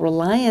limit our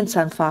reliance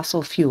on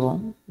fossil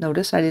fuel.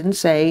 Notice I didn't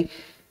say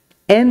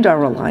end our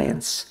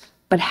reliance,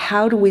 but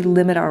how do we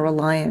limit our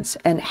reliance,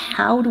 and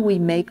how do we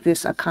make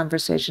this a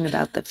conversation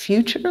about the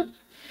future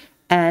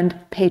and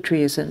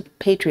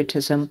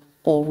patriotism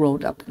all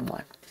rolled up in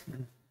one.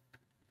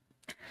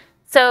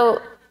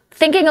 So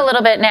thinking a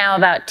little bit now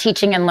about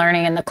teaching and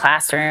learning in the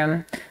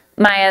classroom,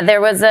 Maya,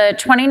 there was a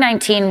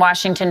 2019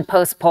 Washington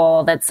Post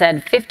poll that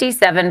said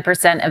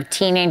 57% of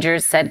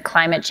teenagers said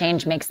climate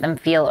change makes them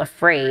feel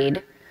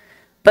afraid,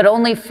 but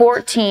only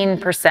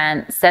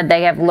 14% said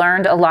they have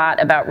learned a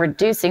lot about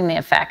reducing the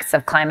effects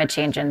of climate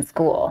change in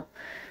school.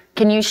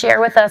 Can you share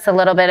with us a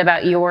little bit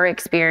about your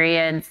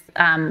experience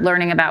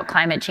learning about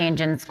climate change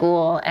in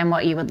school and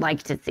what you would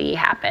like to see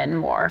happen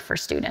more for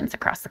students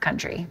across the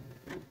country?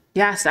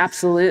 Yes,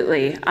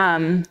 absolutely.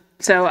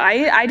 So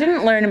I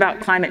didn't learn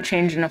about climate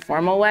change in a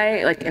formal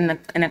way, like in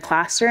a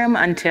classroom,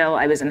 until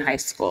I was in high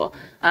school.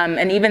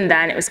 And even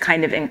then, it was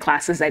kind of in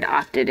classes I'd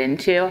opted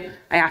into.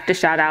 I have to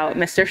shout out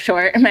Mr.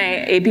 Short, my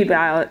AP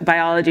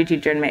biology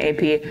teacher and my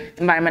AP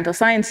environmental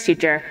science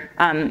teacher,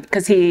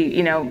 because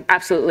he,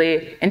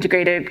 absolutely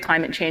integrated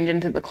climate change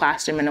into the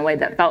classroom in a way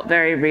that felt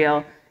very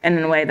real and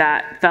in a way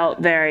that felt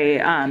very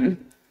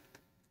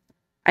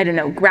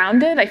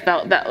grounded. I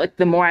felt that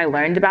the more I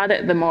learned about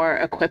it, the more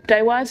equipped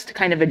I was to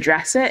kind of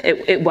address it.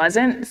 It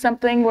wasn't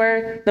something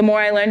where the more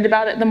I learned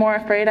about it, the more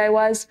afraid I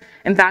was.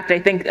 In fact, I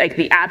think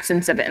the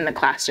absence of it in the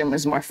classroom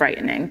was more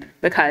frightening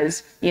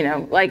because,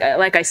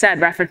 like I said,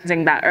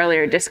 referencing that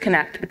earlier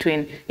disconnect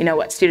between,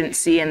 what students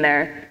see in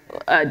their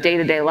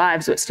day-to-day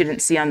lives, what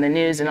students see on the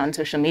news and on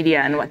social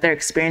media and what they're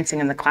experiencing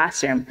in the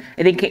classroom.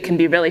 I think it can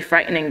be really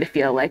frightening to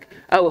feel like,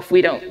 oh, if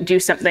we don't do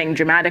something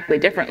dramatically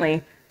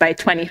differently, by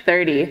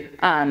 2030,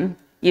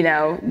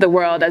 the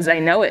world as I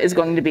know it is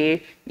going to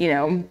be,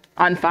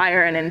 on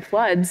fire and in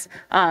floods.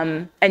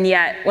 And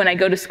yet, when I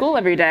go to school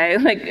every day,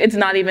 it's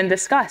not even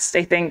discussed.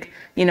 I think,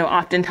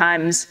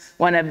 oftentimes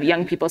one of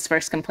young people's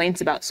first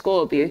complaints about school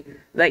will be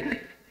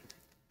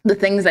the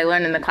things I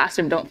learn in the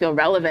classroom don't feel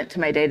relevant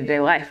to my day-to-day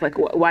life.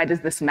 Why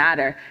does this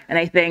matter? And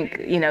I think,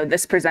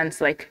 this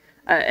presents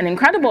an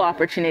incredible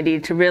opportunity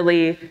to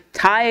really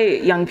tie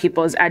young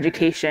people's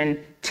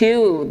education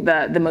to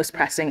the most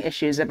pressing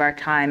issues of our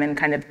time and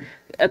kind of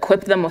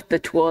equip them with the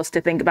tools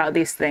to think about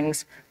these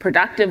things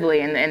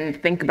productively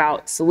and think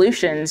about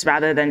solutions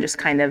rather than just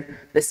kind of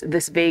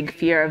this vague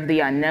fear of the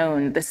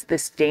unknown,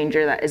 this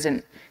danger that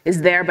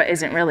is there but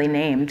isn't really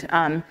named.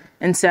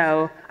 And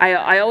so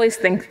I always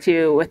think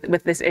too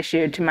with this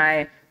issue to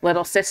my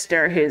little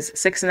sister who's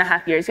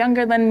 6.5 years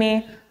younger than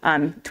me,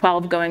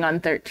 12 going on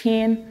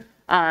 13.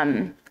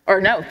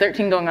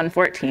 13 going on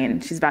 14.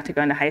 She's about to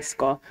go into high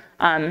school.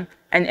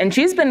 And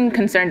she's been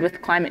concerned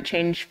with climate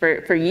change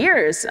for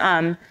years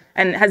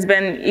and has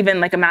been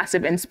even a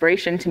massive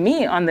inspiration to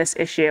me on this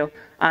issue.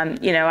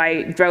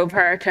 I drove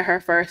her to her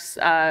first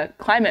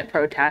climate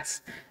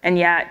protest, and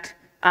yet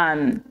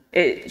the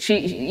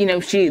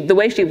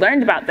way she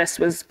learned about this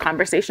was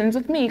conversations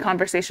with me,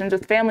 conversations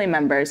with family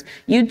members,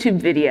 YouTube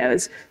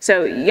videos.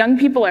 So young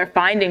people are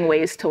finding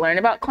ways to learn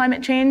about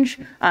climate change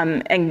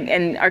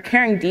and are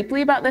caring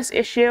deeply about this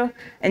issue.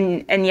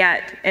 And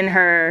yet in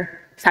her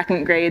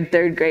second grade,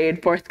 third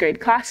grade, fourth grade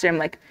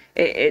classroom,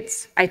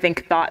 it's, I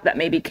think, thought that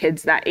maybe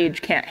kids that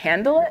age can't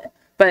handle it.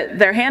 But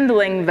they're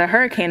handling the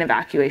hurricane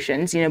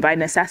evacuations, by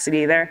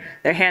necessity. They're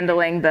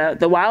handling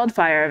the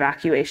wildfire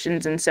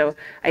evacuations. And so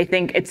I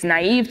think it's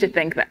naive to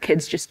think that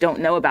kids just don't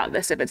know about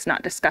this if it's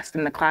not discussed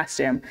in the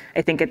classroom.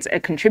 I think it's a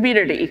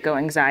contributor to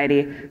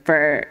eco-anxiety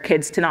for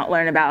kids to not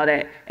learn about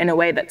it in a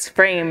way that's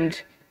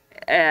framed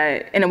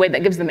in a way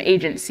that gives them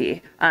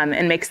agency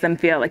and makes them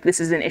feel like this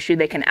is an issue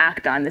they can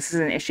act on, this is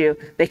an issue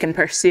they can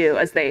pursue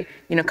as they,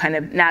 kind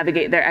of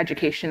navigate their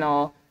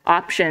educational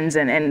options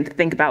and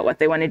think about what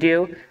they want to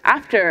do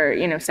after,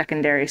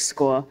 secondary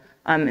school.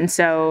 And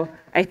so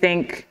I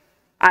think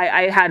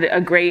I had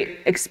a great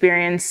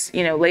experience,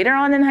 later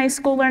on in high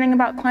school learning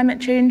about climate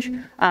change,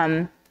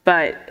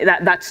 but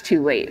that's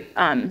too late,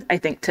 I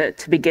think,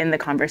 to begin the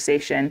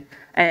conversation.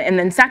 And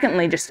then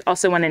secondly, just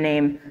also want to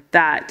name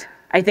that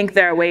I think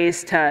there are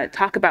ways to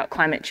talk about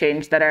climate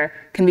change that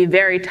can be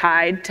very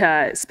tied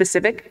to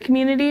specific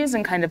communities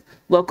and kind of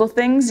local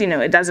things.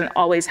 It doesn't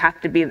always have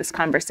to be this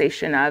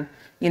conversation of,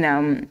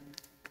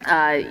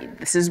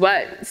 this is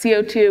what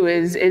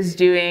CO2 is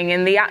doing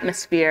in the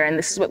atmosphere, and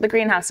this is what the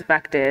greenhouse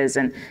effect is,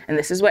 and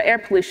this is what air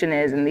pollution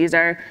is, and these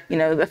are,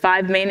 the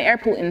 5 main air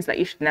pollutants that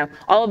you should know.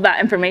 All of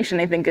that information,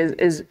 I think,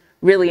 is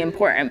really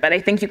important, but I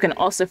think you can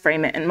also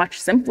frame it in much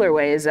simpler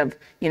ways of,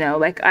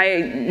 like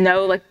I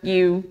know, like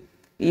you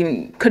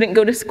couldn't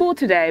go to school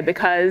today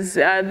because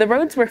the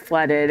roads were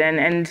flooded,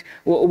 and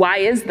why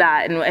is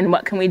that, and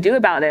what can we do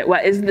about it?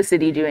 What is the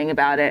city doing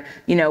about it?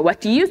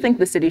 What do you think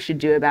the city should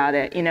do about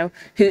it?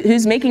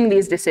 Who's making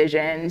these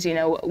decisions?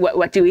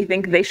 What do we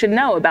think they should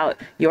know about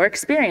your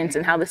experience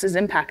and how this is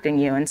impacting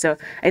you? And so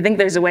I think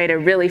there's a way to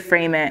really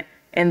frame it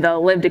in the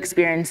lived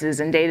experiences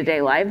and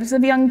day-to-day lives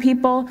of young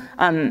people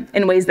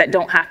in ways that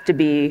don't have to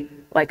be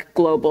like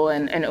global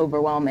and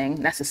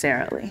overwhelming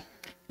necessarily.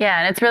 Yeah,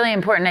 and it's really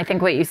important, I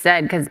think, what you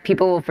said, because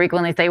people will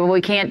frequently say, well,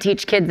 we can't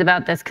teach kids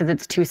about this because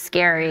it's too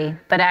scary.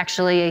 But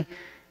actually,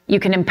 you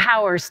can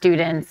empower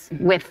students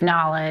with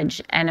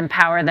knowledge and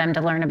empower them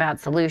to learn about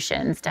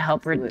solutions to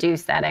help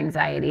reduce that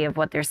anxiety of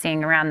what they're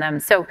seeing around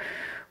them. So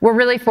we're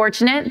really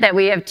fortunate that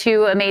we have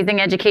 2 amazing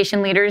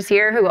education leaders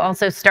here who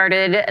also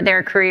started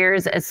their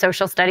careers as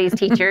social studies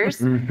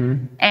teachers.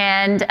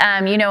 And,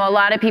 a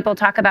lot of people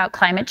talk about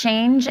climate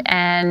change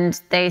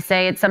and they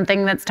say it's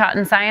something that's taught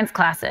in science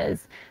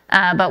classes.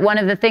 But one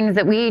of the things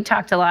that we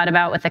talked a lot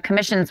about with the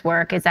commission's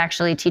work is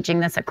actually teaching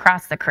this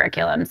across the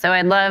curriculum. So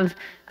I'd love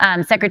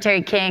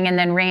Secretary King and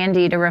then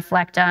Randi to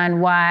reflect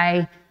on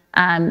why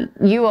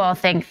you all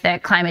think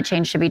that climate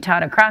change should be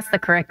taught across the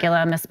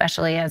curriculum,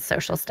 especially as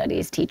social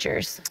studies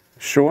teachers.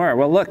 Sure.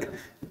 Well, look,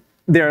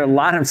 there are a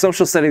lot of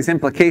social studies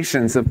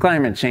implications of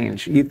climate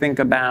change. You think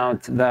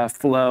about the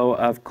flow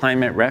of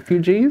climate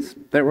refugees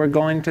that we're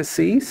going to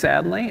see,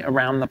 sadly,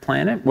 around the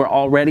planet. We're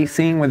already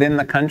seeing within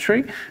the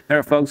country. There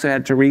are folks who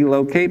had to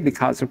relocate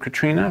because of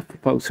Katrina,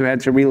 folks who had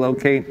to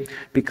relocate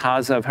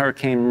because of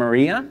Hurricane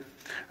Maria.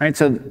 Right,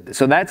 so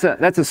that's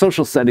a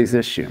social studies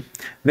issue.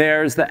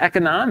 There's the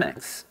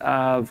economics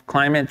of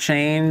climate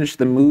change,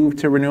 the move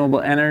to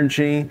renewable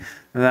energy,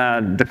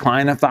 the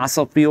decline of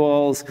fossil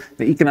fuels,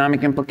 the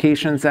economic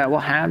implications that will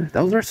have.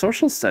 Those are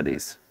social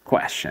studies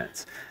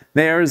questions.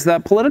 There's the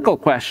political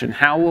question.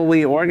 How will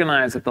we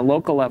organize at the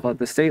local level, at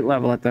the state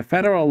level, at the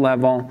federal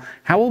level?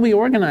 How will we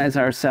organize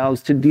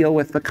ourselves to deal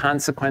with the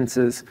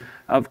consequences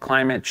of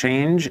climate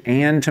change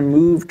and to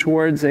move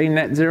towards a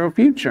net zero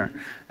future?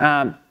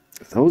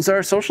 Those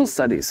are social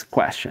studies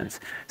questions.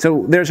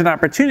 So there's an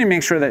opportunity to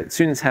make sure that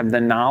students have the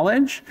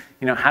knowledge.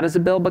 How does a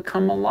bill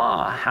become a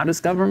law? How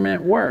does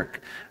government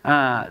work?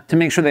 To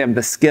make sure they have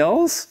the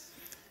skills.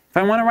 If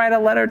I want to write a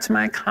letter to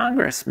my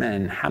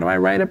congressman, how do I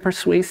write a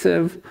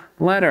persuasive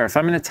letter? If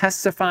I'm going to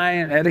testify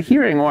at a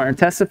hearing or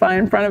testify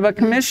in front of a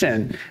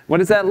commission, what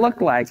does that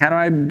look like? How do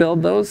I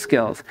build those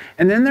skills?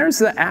 And then there's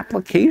the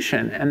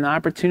application and the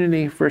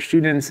opportunity for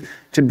students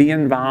to be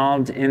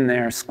involved in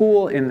their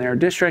school, in their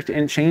district,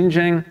 in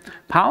changing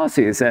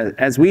policies.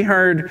 As we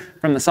heard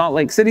from the Salt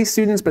Lake City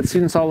students, but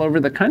students all over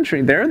the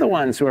country, they're the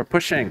ones who are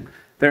pushing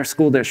their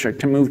school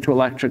district to move to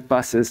electric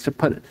buses, to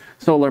put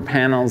solar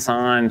panels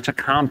on, to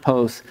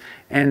compost.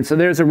 And so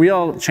there's a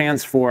real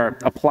chance for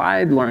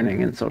applied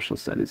learning in social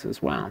studies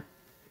as well.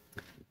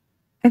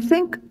 I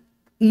think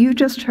you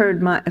just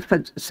heard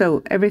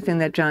so everything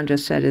that John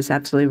just said is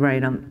absolutely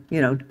right. I'm,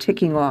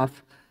 ticking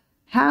off.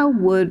 How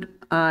would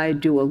I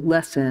do a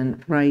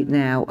lesson right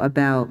now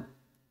about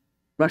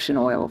Russian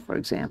oil, for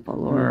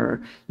example,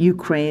 or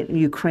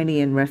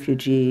Ukrainian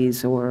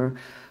refugees, or,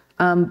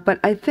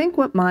 but I think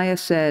what Maya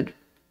said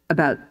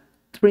about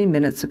 3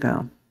 minutes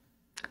ago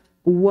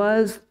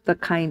was the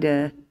kind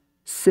of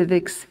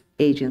civics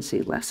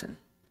agency lesson,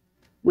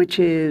 which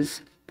is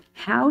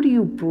how do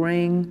you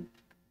bring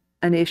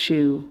an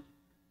issue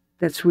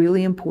that's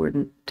really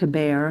important to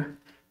bear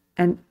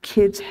and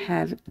kids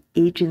have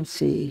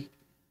agency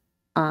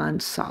on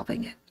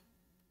solving it.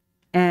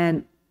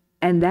 And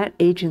that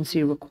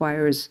agency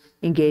requires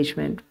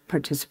engagement,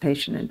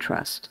 participation, and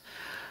trust.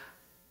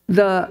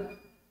 The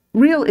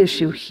real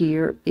issue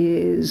here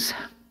is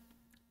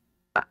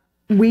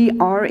we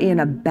are in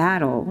a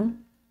battle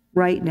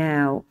right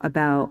now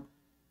about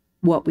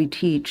what we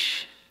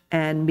teach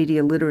and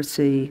media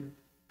literacy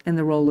and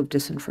the role of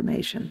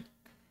disinformation.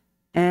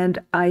 And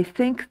I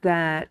think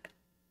that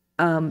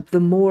the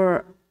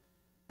more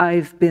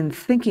I've been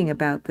thinking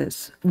about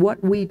this,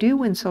 what we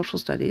do in social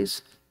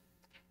studies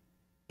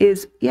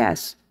is,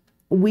 yes,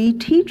 we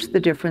teach the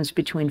difference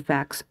between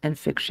facts and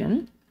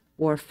fiction,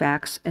 or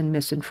facts and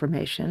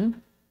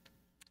misinformation.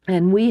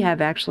 And we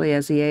have actually,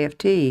 as the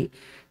AFT,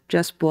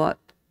 just bought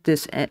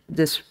this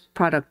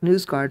product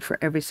NewsGuard for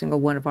every single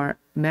one of our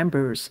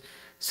members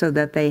so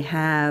that they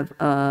have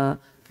a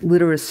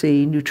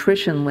literacy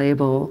nutrition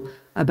label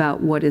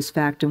about what is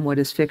fact and what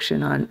is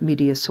fiction on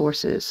media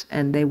sources,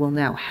 and they will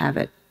now have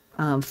it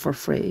for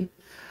free.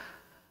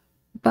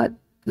 But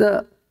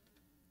the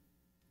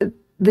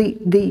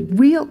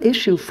real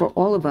issue for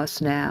all of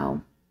us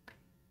now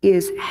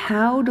is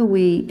how do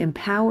we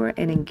empower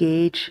and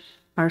engage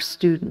our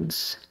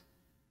students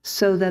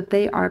so that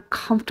they are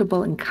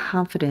comfortable and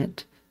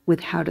confident with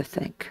how to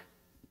think.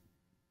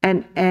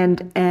 And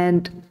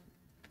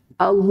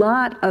a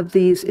lot of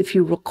these, if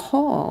you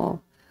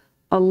recall,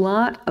 a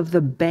lot of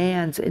the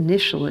bans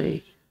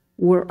initially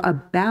were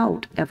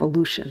about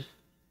evolution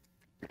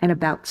and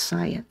about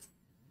science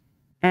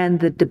and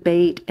the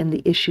debate and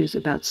the issues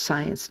about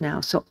science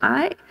now. So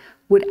I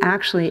would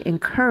actually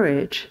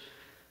encourage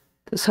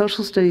the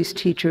social studies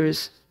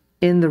teachers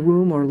in the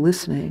room or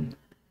listening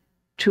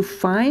to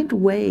find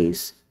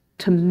ways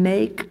to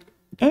make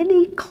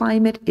any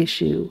climate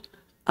issue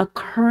a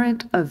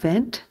current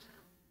event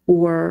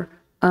or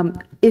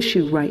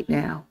issue right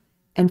now,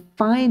 and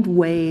find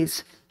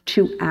ways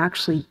to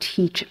actually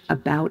teach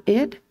about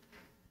it.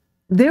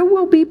 There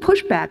will be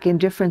pushback in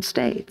different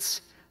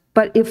states,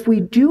 but if we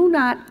do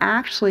not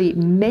actually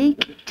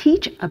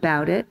teach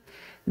about it,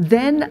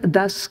 then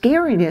the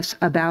scariness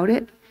about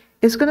it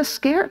is going to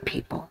scare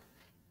people.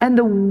 And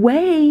the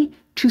way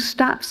to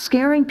stop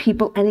scaring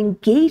people and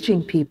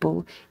engaging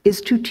people is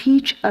to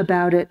teach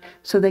about it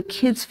so that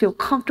kids feel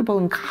comfortable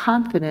and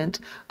confident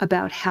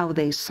about how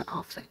they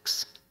solve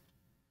things.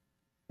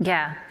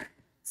 Yeah.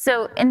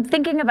 So in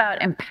thinking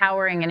about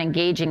empowering and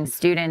engaging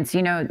students,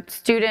 you know,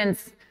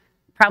 students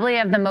probably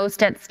have the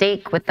most at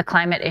stake with the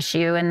climate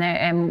issue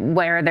and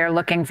where they're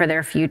looking for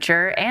their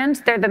future, and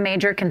they're the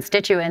major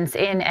constituents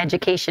in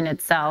education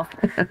itself.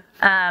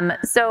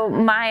 So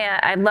Maya,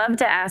 I'd love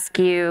to ask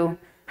you,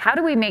 how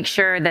do we make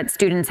sure that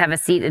students have a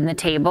seat in the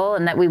table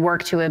and that we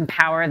work to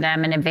empower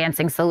them in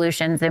advancing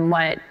solutions in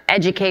what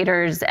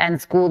educators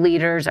and school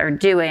leaders are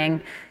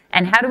doing?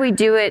 And how do we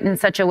do it in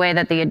such a way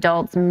that the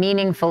adults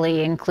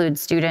meaningfully include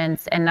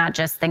students and not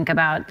just think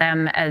about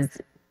them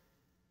as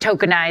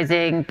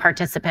tokenizing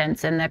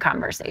participants in the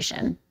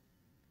conversation?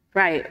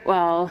 Right.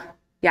 Well,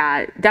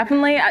 yeah,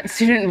 definitely at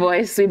Student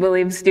Voice, we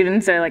believe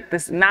students are like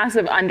this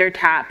massive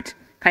undertapped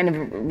kind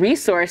of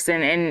resource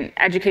in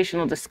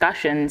educational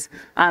discussions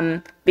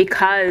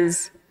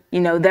because, you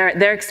know,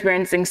 they're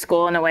experiencing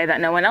school in a way that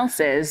no one else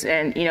is,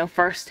 and, you know,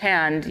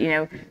 firsthand, you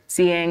know,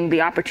 seeing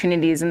the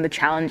opportunities and the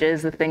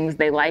challenges, the things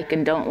they like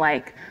and don't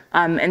like.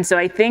 And so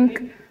I think,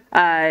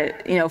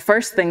 you know,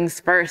 first things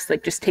first,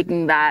 like just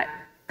taking that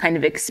kind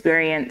of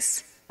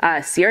experience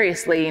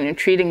seriously, you know,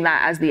 treating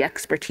that as the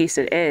expertise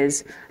it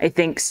is. I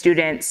think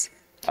students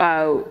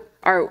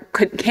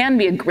can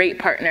be a great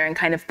partner in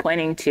kind of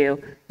pointing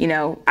to, you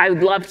know, I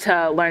would love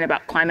to learn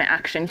about climate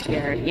action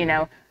here. You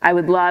know, I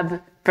would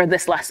love for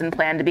this lesson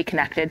plan to be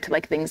connected to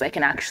like things I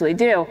can actually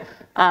do.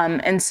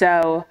 And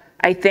so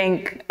I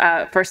think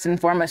first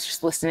and foremost,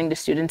 just listening to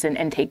students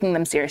and taking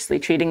them seriously,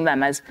 treating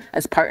them as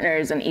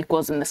partners and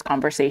equals in this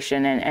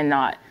conversation, and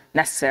not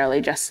necessarily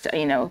just,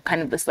 you know,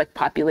 kind of this like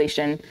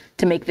population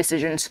to make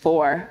decisions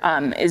for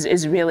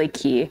is really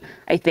key.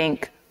 I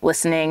think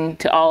listening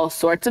to all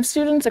sorts of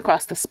students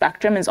across the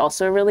spectrum is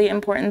also a really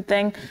important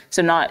thing.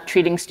 So not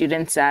treating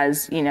students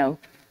as, you know,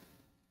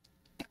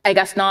 I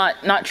guess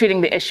not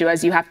treating the issue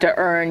as you have to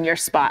earn your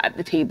spot at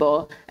the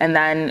table. And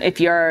then if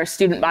you're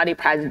student body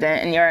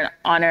president and you're an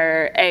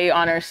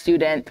honor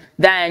student,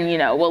 then, you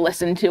know, we'll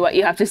listen to what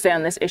you have to say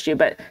on this issue.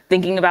 But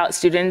thinking about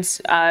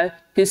students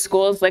whose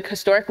schools like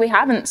historically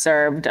haven't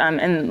served,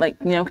 and like,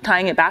 you know,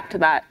 tying it back to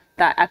that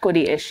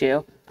equity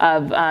issue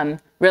of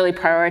really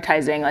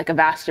prioritizing like a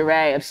vast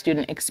array of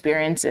student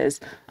experiences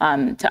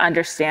to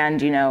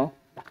understand, you know,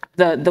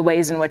 the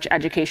ways in which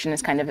education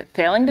is kind of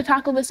failing to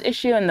tackle this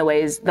issue, and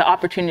the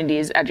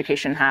opportunities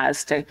education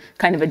has to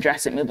kind of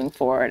address it moving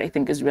forward, I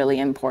think is really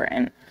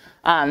important.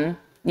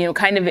 You know,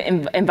 kind of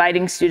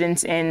inviting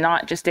students in,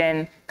 not just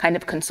in kind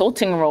of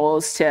consulting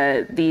roles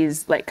to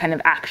these like kind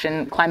of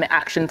climate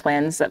action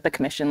plans that the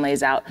commission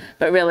lays out,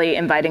 but really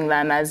inviting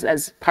them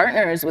as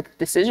partners with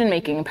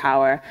decision-making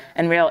power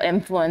and real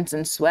influence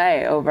and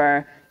sway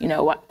over, you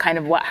know,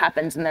 what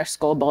happens in their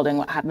school building,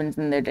 what happens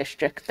in their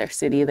district, their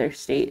city, their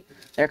state,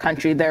 their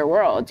country, their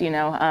world, you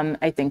know,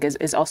 I think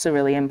is also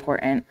really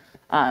important.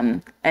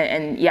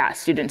 And yeah,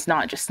 students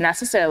not just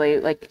necessarily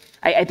like,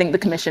 I think the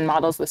commission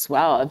models this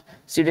well, of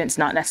students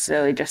not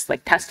necessarily just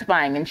like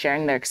testifying and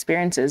sharing their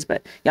experiences,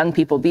 but young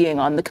people being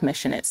on the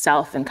commission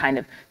itself and kind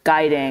of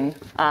guiding,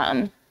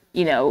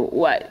 you know,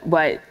 what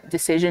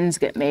decisions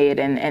get made,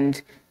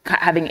 and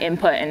having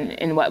input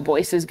in what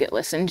voices get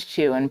listened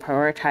to and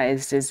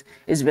prioritized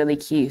is really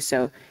key.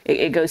 So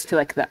it goes to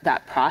like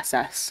that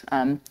process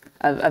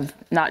of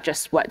not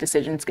just what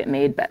decisions get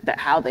made, but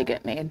how they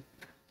get made.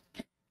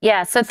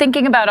 Yeah, so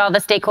thinking about all the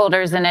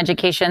stakeholders in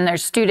education,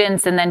 there's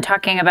students, and then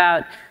talking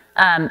about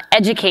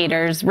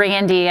educators.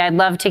 Randi, I'd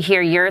love to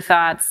hear your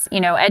thoughts. You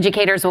know,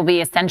 educators will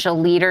be essential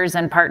leaders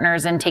and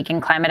partners in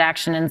taking climate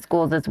action in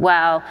schools as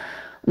well.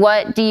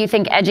 What do you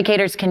think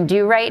educators can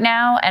do right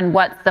now, and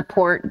what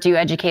support do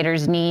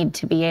educators need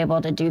to be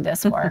able to do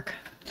this work?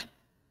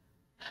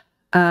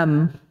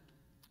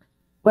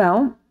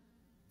 Well,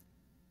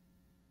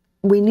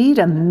 we need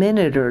a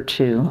minute or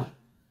two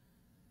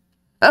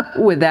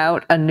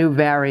without a new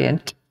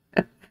variant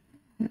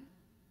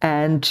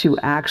and to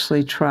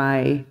actually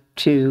try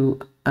to,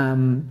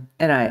 and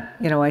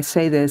I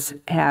say this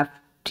half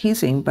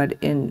teasing, but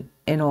in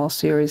all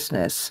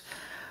seriousness,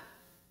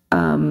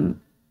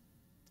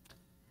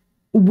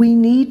 we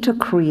need to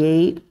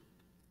create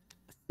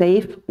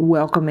safe,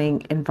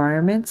 welcoming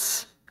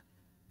environments.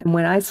 And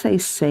when I say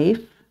safe,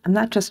 I'm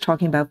not just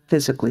talking about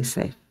physically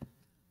safe.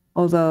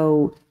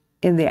 Although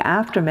in the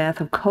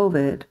aftermath of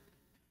COVID,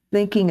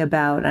 thinking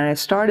about, and I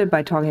started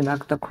by talking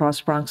about the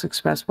Cross Bronx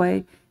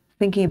Expressway,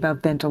 thinking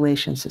about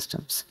ventilation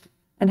systems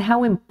and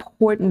how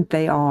important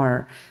they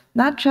are,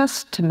 not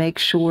just to make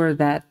sure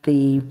that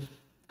the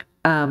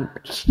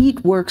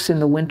heat works in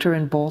the winter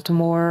in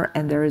Baltimore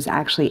and there is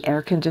actually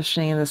air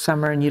conditioning in the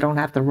summer and you don't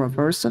have the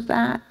reverse of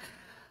that,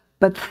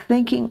 but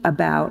thinking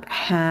about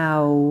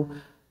how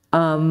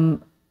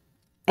an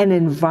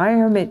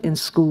environment in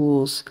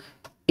schools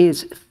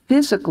is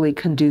physically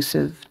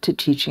conducive to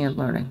teaching and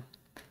learning.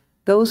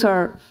 Those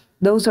are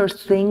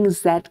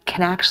things that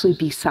can actually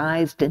be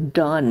sized and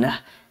done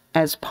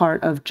as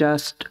part of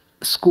just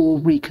school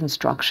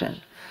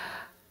reconstruction.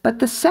 But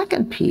the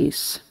second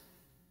piece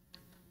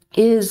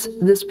is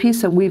this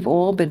piece that we've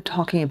all been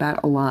talking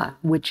about a lot,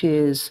 which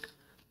is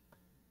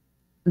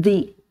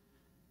the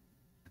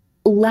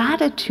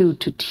latitude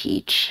to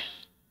teach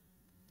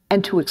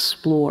and to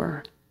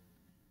explore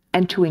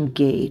and to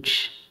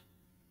engage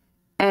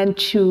and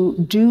to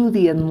do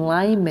the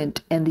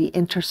alignment and the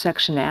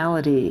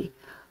intersectionality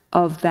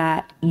of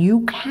that.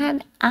 You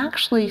can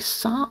actually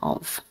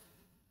solve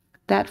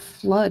that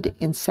flood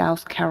in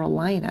South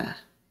Carolina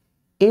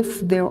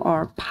if there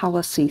are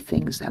policy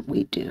things that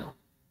we do.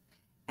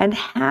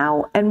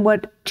 And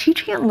what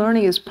teaching and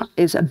learning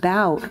is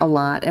about a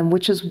lot, and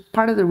which is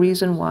part of the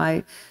reason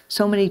why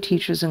so many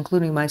teachers,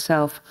 including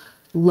myself,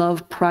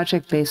 love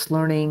project-based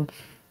learning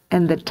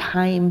and the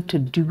time to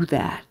do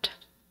that,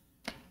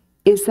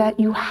 is that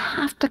you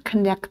have to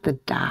connect the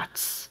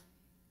dots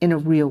in a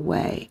real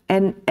way.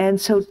 And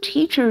so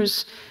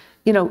teachers,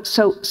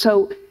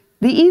 so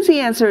the easy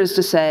answer is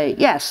to say,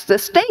 yes, the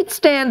state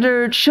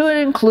standard should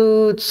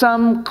include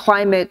some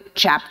climate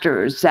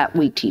chapters that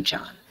we teach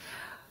on.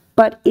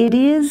 But it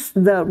is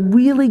the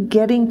really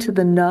getting to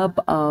the nub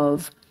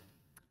of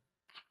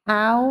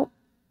how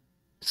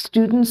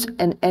students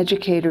and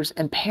educators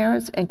and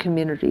parents and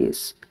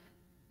communities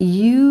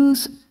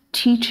use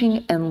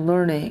teaching and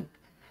learning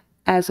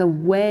as a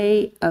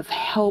way of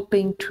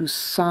helping to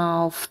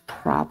solve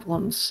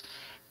problems.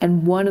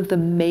 And one of the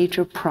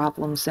major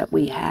problems that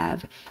we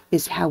have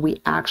is how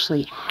we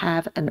actually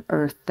have an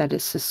Earth that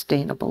is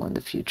sustainable in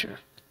the future.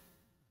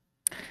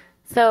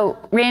 So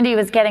Randi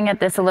was getting at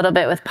this a little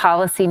bit with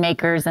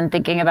policymakers and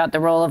thinking about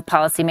the role of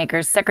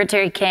policymakers.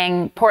 Secretary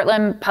King,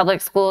 Portland Public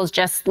Schools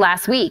just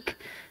last week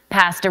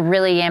passed a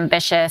really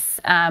ambitious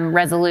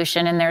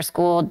resolution in their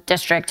school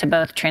district to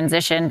both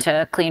transition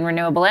to clean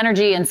renewable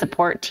energy and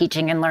support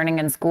teaching and learning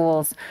in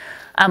schools.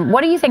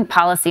 What do you think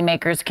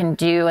policymakers can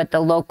do at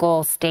the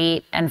local,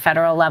 state, and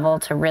federal level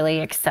to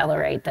really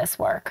accelerate this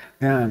work?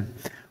 Yeah.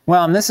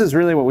 Well, and this is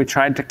really what we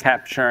tried to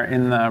capture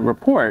in the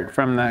report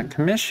from the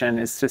commission,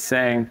 is to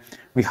say,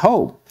 we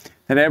hope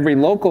that every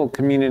local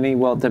community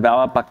will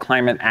develop a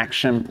climate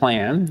action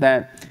plan,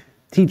 that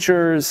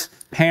teachers,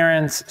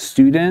 parents,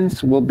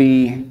 students will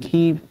be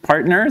key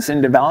partners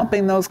in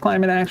developing those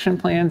climate action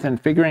plans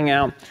and figuring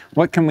out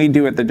what can we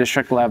do at the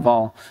district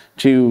level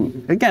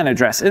to, again,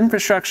 address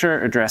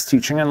infrastructure, address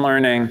teaching and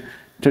learning,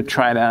 to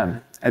try to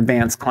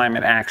advance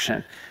climate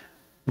action.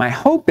 My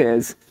hope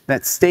is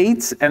that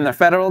states and the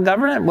federal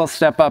government will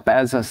step up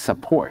as a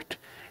support.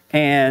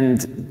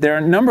 And there are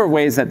a number of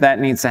ways that that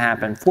needs to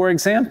happen. For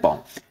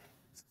example,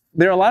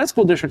 there are a lot of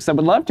school districts that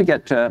would love to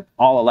get to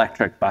all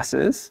electric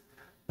buses,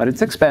 but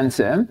it's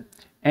expensive.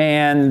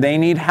 And they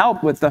need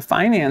help with the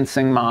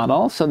financing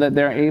model so that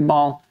they're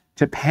able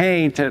to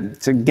pay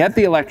to get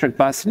the electric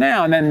bus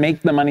now and then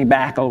make the money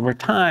back over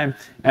time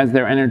as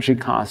their energy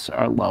costs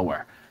are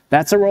lower.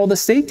 That's a role the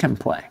state can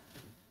play.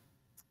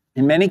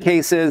 In many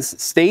cases,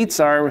 states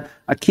are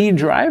a key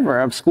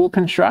driver of school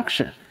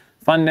construction,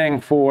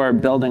 funding for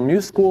building new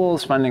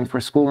schools, funding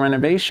for school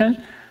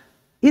renovation.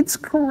 It's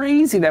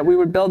crazy that we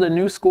would build a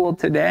new school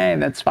today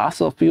that's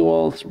fossil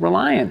fuels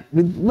reliant.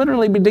 We'd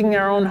literally be digging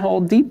our own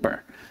hole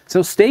deeper.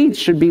 So states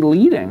should be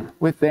leading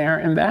with their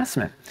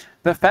investment.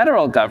 The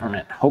federal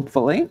government,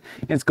 hopefully,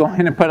 is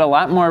going to put a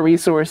lot more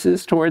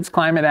resources towards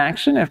climate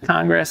action if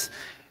Congress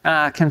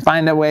can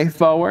find a way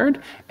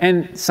forward.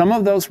 And some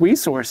of those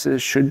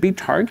resources should be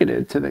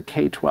targeted to the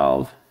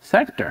K-12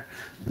 sector.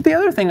 But the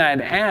other thing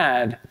I'd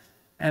add,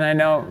 and I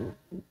know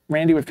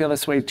Randy would feel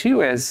this way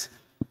too, is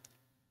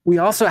we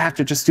also have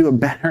to just do a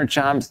better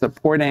job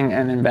supporting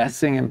and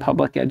investing in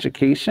public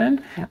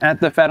education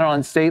at the federal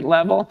and state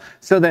level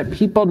so that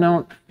people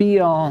don't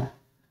feel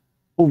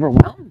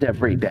overwhelmed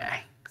every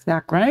day.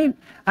 Exactly. Right?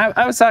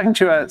 I was talking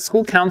to a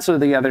school counselor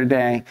the other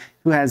day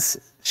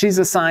she's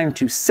assigned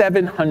to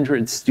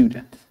 700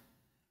 students.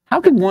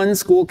 How could one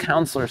school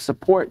counselor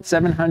support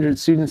 700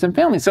 students and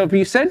families? So if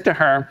you said to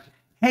her,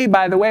 hey,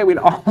 by the way, we'd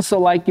also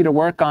like you to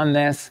work on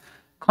this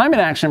climate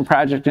action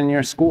project in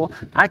your school,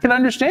 I could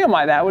understand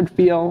why that would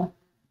feel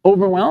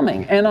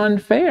overwhelming and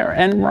unfair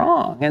and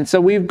wrong. And so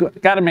we've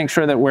got to make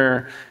sure that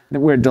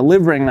we're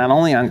delivering not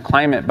only on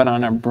climate, but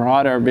on a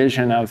broader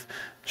vision of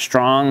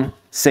strong,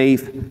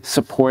 safe,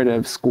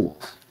 supportive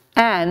schools.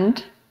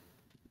 And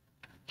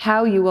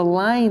how you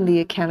align the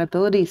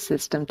accountability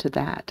system to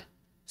that,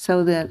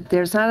 so that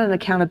there's not an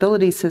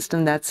accountability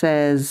system that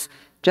says,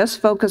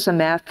 just focus on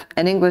math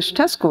and English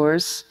test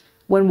scores,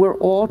 when we're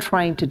all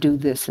trying to do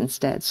this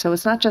instead. So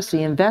it's not just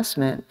the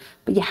investment,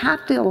 but you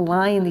have to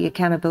align the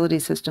accountability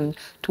system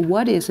to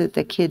what is it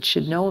that kids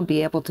should know and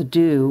be able to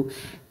do,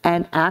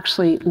 and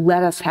actually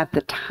let us have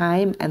the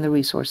time and the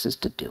resources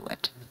to do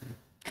it.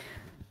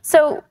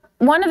 So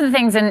one of the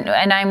things, and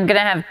I'm going to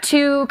have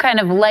two kind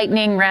of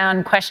lightning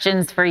round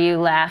questions for you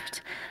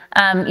left.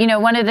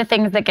 One of the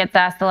things that gets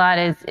asked a lot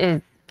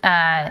is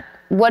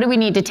what do we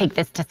need to take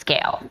this to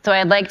scale? So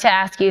I'd like to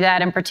ask you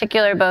that in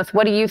particular, both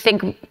what do you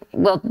think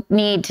we'll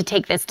need to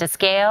take this to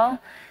scale,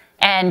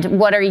 and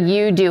what are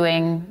you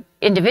doing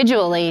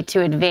individually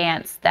to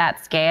advance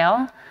that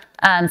scale?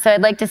 So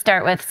I'd like to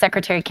start with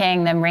Secretary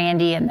King, then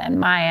Randy, and then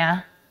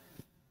Maya.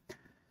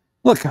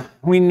 Look,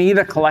 we need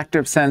a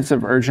collective sense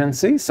of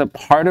urgency. So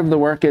part of the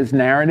work is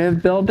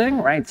narrative building,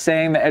 right?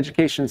 Saying the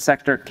education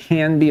sector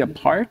can be a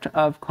part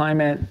of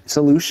climate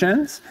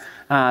solutions.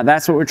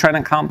 That's what we're trying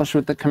to accomplish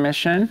with the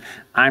commission.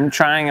 I'm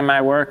trying in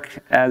my work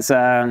as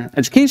an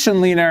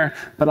education leader,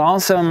 but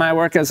also in my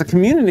work as a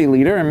community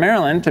leader in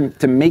Maryland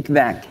to make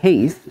that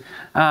case.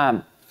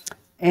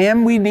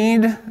 And we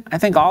need, I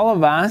think all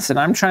of us, and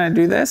I'm trying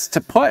to do this, to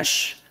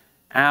push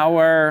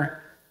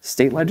our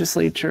state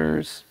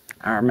legislatures,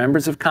 our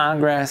members of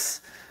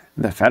Congress,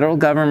 the federal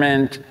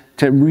government,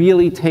 to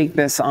really take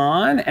this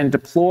on and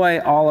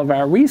deploy all of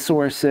our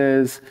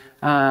resources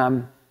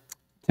to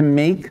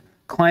make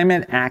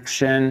climate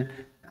action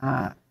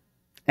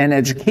and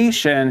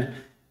education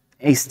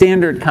a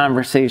standard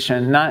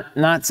conversation,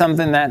 not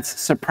something that's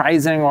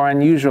surprising or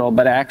unusual,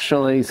 but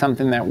actually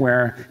something that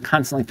we're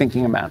constantly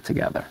thinking about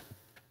together.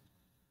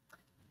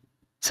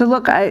 So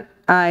look,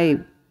 I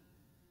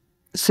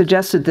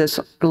suggested this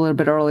a little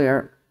bit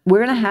earlier.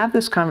 We're going to have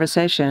this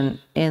conversation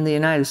in the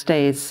United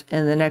States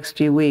in the next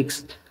few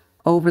weeks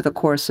over the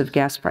course of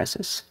gas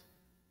prices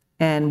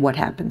and what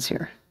happens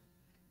here.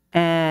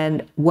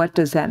 And what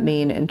does that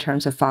mean in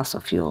terms of fossil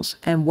fuels?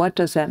 And what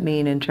does that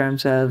mean in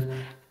terms of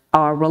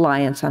our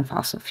reliance on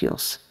fossil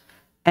fuels?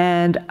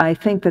 And I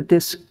think that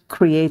this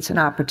creates an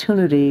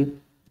opportunity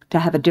to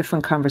have a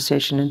different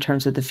conversation in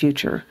terms of the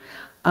future.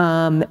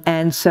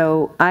 And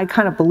so I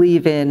kind of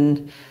believe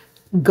in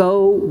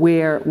go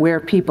where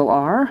people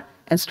are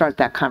and start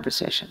that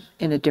conversation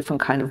in a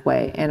different kind of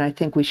way. And I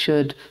think we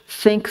should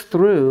think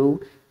through,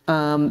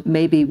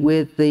 maybe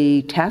with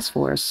the task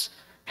force,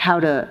 how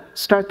to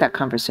start that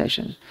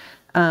conversation.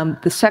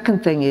 The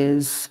second thing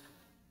is,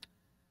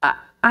 I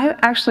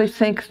actually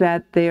think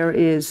that there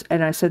is,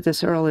 and I said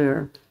this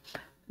earlier,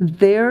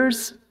 you're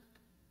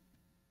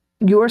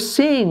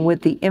seeing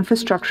with the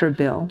infrastructure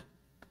bill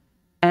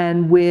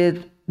and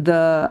with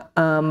the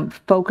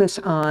focus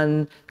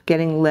on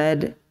getting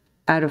lead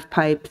out of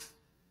pipes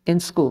in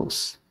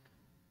schools,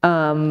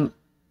 the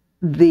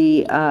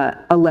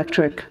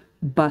electric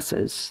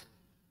buses,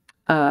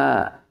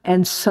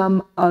 and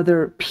some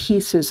other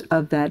pieces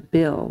of that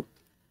bill.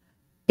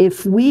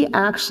 If we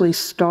actually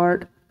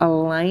start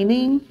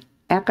aligning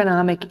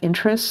economic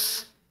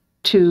interests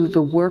to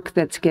the work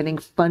that's getting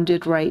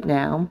funded right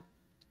now,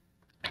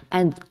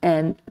 and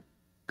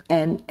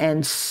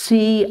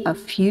see a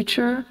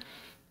future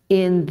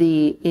in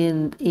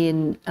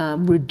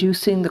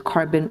reducing the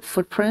carbon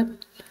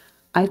footprint,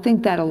 I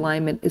think that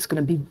alignment is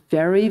going to be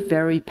very,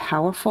 very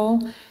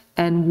powerful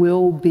and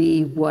will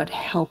be what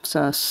helps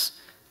us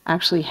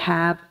actually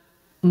have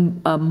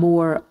a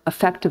more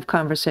effective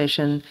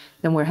conversation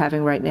than we're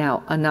having right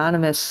now.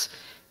 Anonymous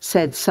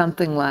said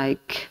something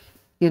like,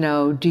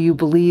 do you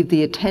believe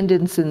the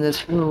attendance in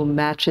this room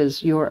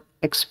matches your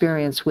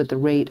experience with the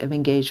rate of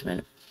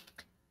engagement?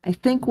 I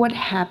think what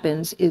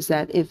happens is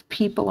that if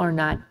people are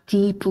not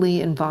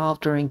deeply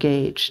involved or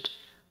engaged,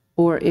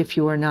 or if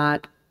you are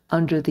not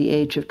under the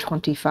age of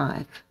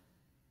 25,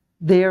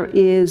 there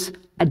is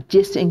a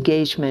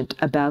disengagement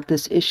about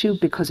this issue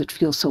because it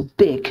feels so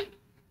big.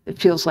 It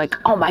feels like,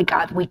 oh my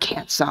God, we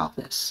can't solve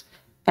this.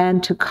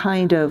 And to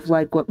kind of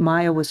like what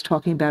Maya was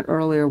talking about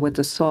earlier with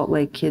the Salt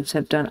Lake kids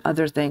have done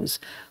other things,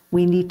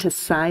 we need to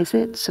size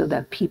it so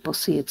that people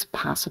see it's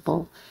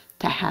possible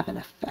to have an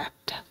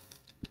effect.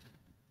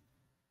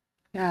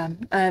 Yeah,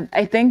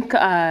 I think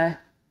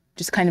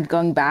just kind of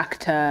going back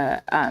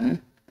to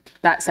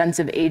that sense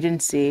of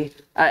agency,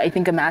 I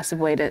think a massive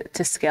way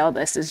to scale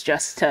this is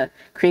just to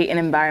create an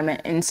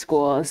environment in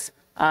schools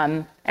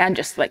and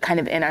just like kind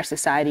of in our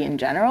society in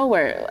general,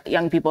 where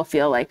young people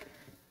feel like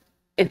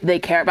if they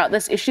care about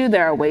this issue,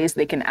 there are ways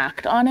they can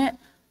act on it.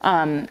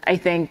 I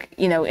think,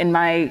 in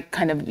my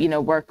kind of,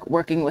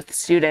 working with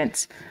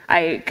students,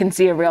 I can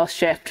see a real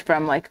shift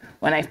from like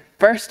when I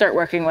first start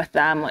working with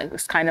them, like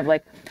it's kind of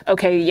like,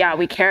 okay, yeah,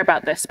 we care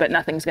about this, but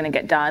nothing's going to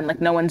get done. Like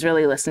no one's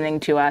really listening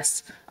to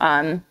us.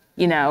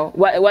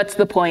 What's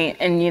the point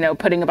in,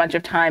 putting a bunch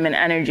of time and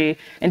energy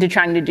into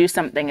trying to do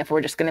something if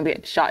we're just going to be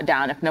shot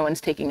down, if no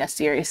one's taking us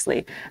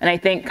seriously. And I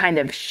think kind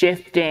of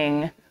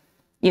shifting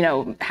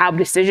how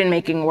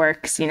decision-making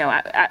works,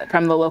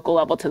 from the local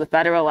level to the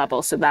federal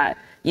level so that,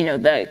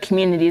 the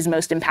communities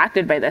most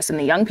impacted by this and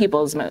the young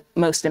people's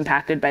most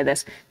impacted by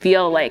this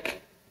feel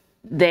like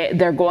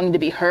they're going to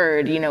be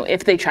heard,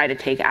 if they try to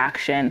take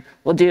action,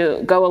 will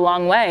go a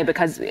long way,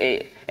 because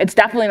it's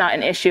definitely not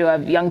an issue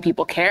of young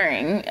people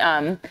caring.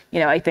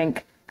 I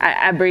think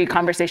every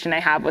conversation I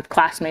have with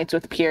classmates,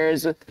 with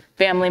peers, with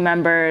family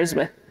members,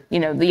 with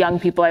the young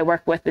people I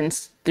work with and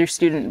through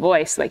Student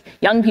Voice, like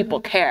young people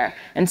care.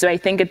 And so I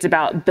think it's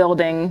about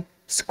building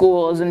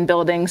schools and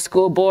building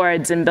school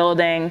boards and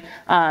building,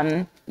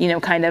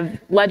 kind of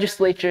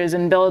legislatures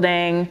and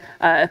building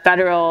a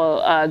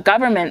federal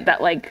government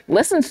that like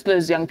listens to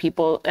those young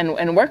people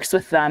and works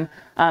with them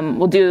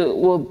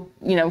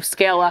will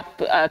scale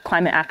up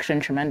climate action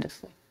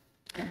tremendously.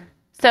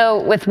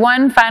 So with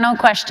one final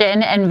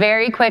question and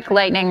very quick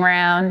lightning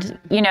round,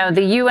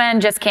 the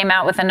UN just came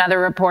out with another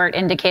report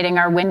indicating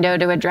our window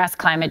to address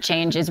climate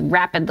change is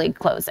rapidly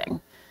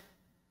closing.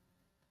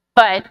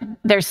 But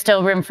there's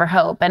still room for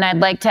hope. And I'd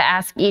like to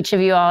ask each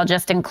of you all,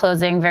 just in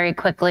closing very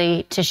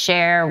quickly, to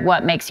share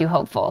what makes you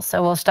hopeful.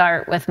 So we'll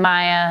start with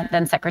Maya,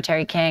 then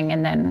Secretary King,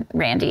 and then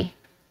Randi.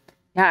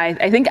 Yeah,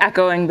 I think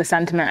echoing the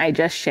sentiment I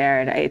just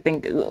shared, I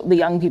think the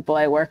young people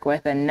I work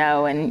with and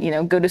know and,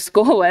 go to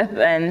school with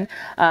and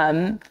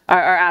are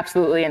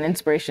absolutely an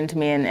inspiration to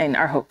me and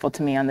are hopeful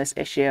to me on this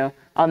issue.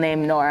 I'll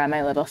name Nora,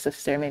 my little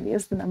sister, maybe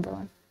is the number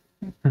one.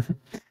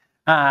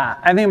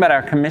 I think about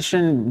our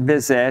commission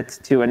visit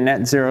to a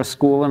net zero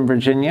school in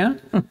Virginia.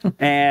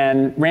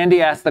 And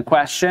Randi asked the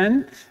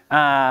question,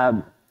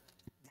 how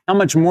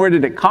much more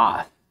did it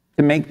cost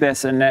to make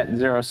this a net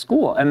zero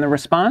school? And the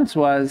response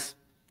was,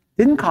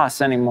 didn't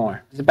cost any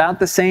more. It's about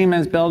the same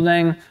as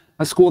building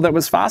a school that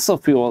was fossil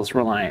fuels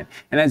reliant.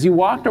 And as you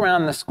walked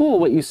around the school,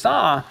 what you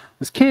saw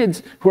was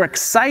kids who are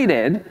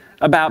excited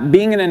about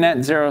being in a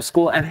net zero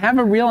school and have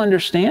a real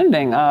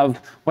understanding of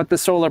what the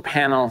solar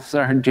panels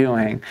are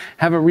doing,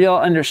 have a real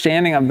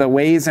understanding of the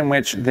ways in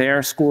which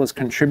their school is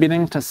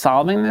contributing to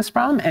solving this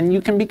problem. And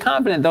you can be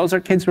confident those are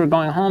kids who are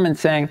going home and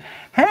saying,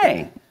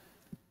 hey,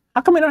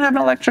 how come we don't have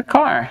an electric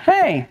car?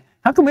 Hey,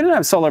 how come we don't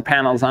have solar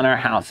panels on our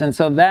house? And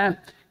so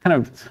that kind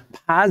of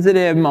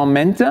positive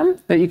momentum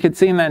that you could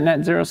see in that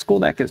net zero school,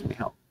 that gives me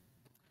hope.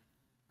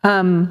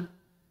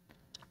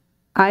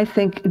 I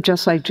think,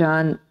 just like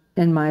John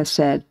and Maya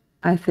said,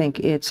 I think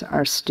it's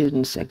our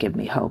students that give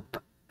me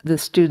hope. The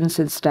students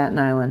in Staten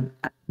Island,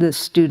 the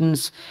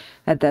students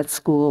at that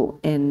school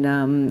in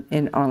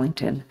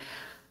Arlington.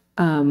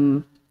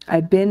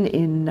 I've been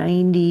in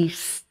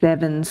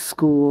 97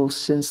 schools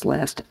since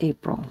last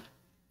April,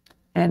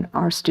 and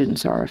our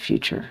students are our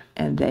future,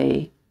 and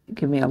they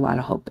give me a lot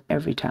of hope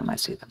every time I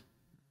see them.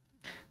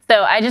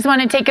 So I just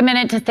want to take a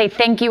minute to say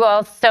thank you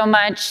all so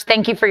much.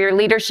 Thank you for your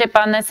leadership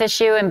on this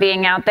issue and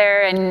being out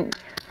there, and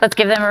let's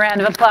give them a round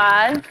of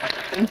applause.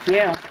 Thank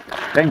you.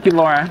 Thank you,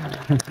 Laura.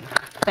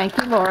 Thank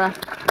you, Laura.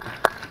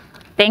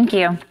 Thank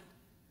you.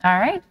 All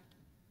right.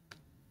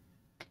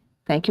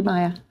 Thank you,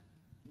 Maya.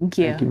 Thank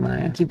you. Thank you, Maya.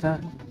 Thank you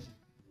both.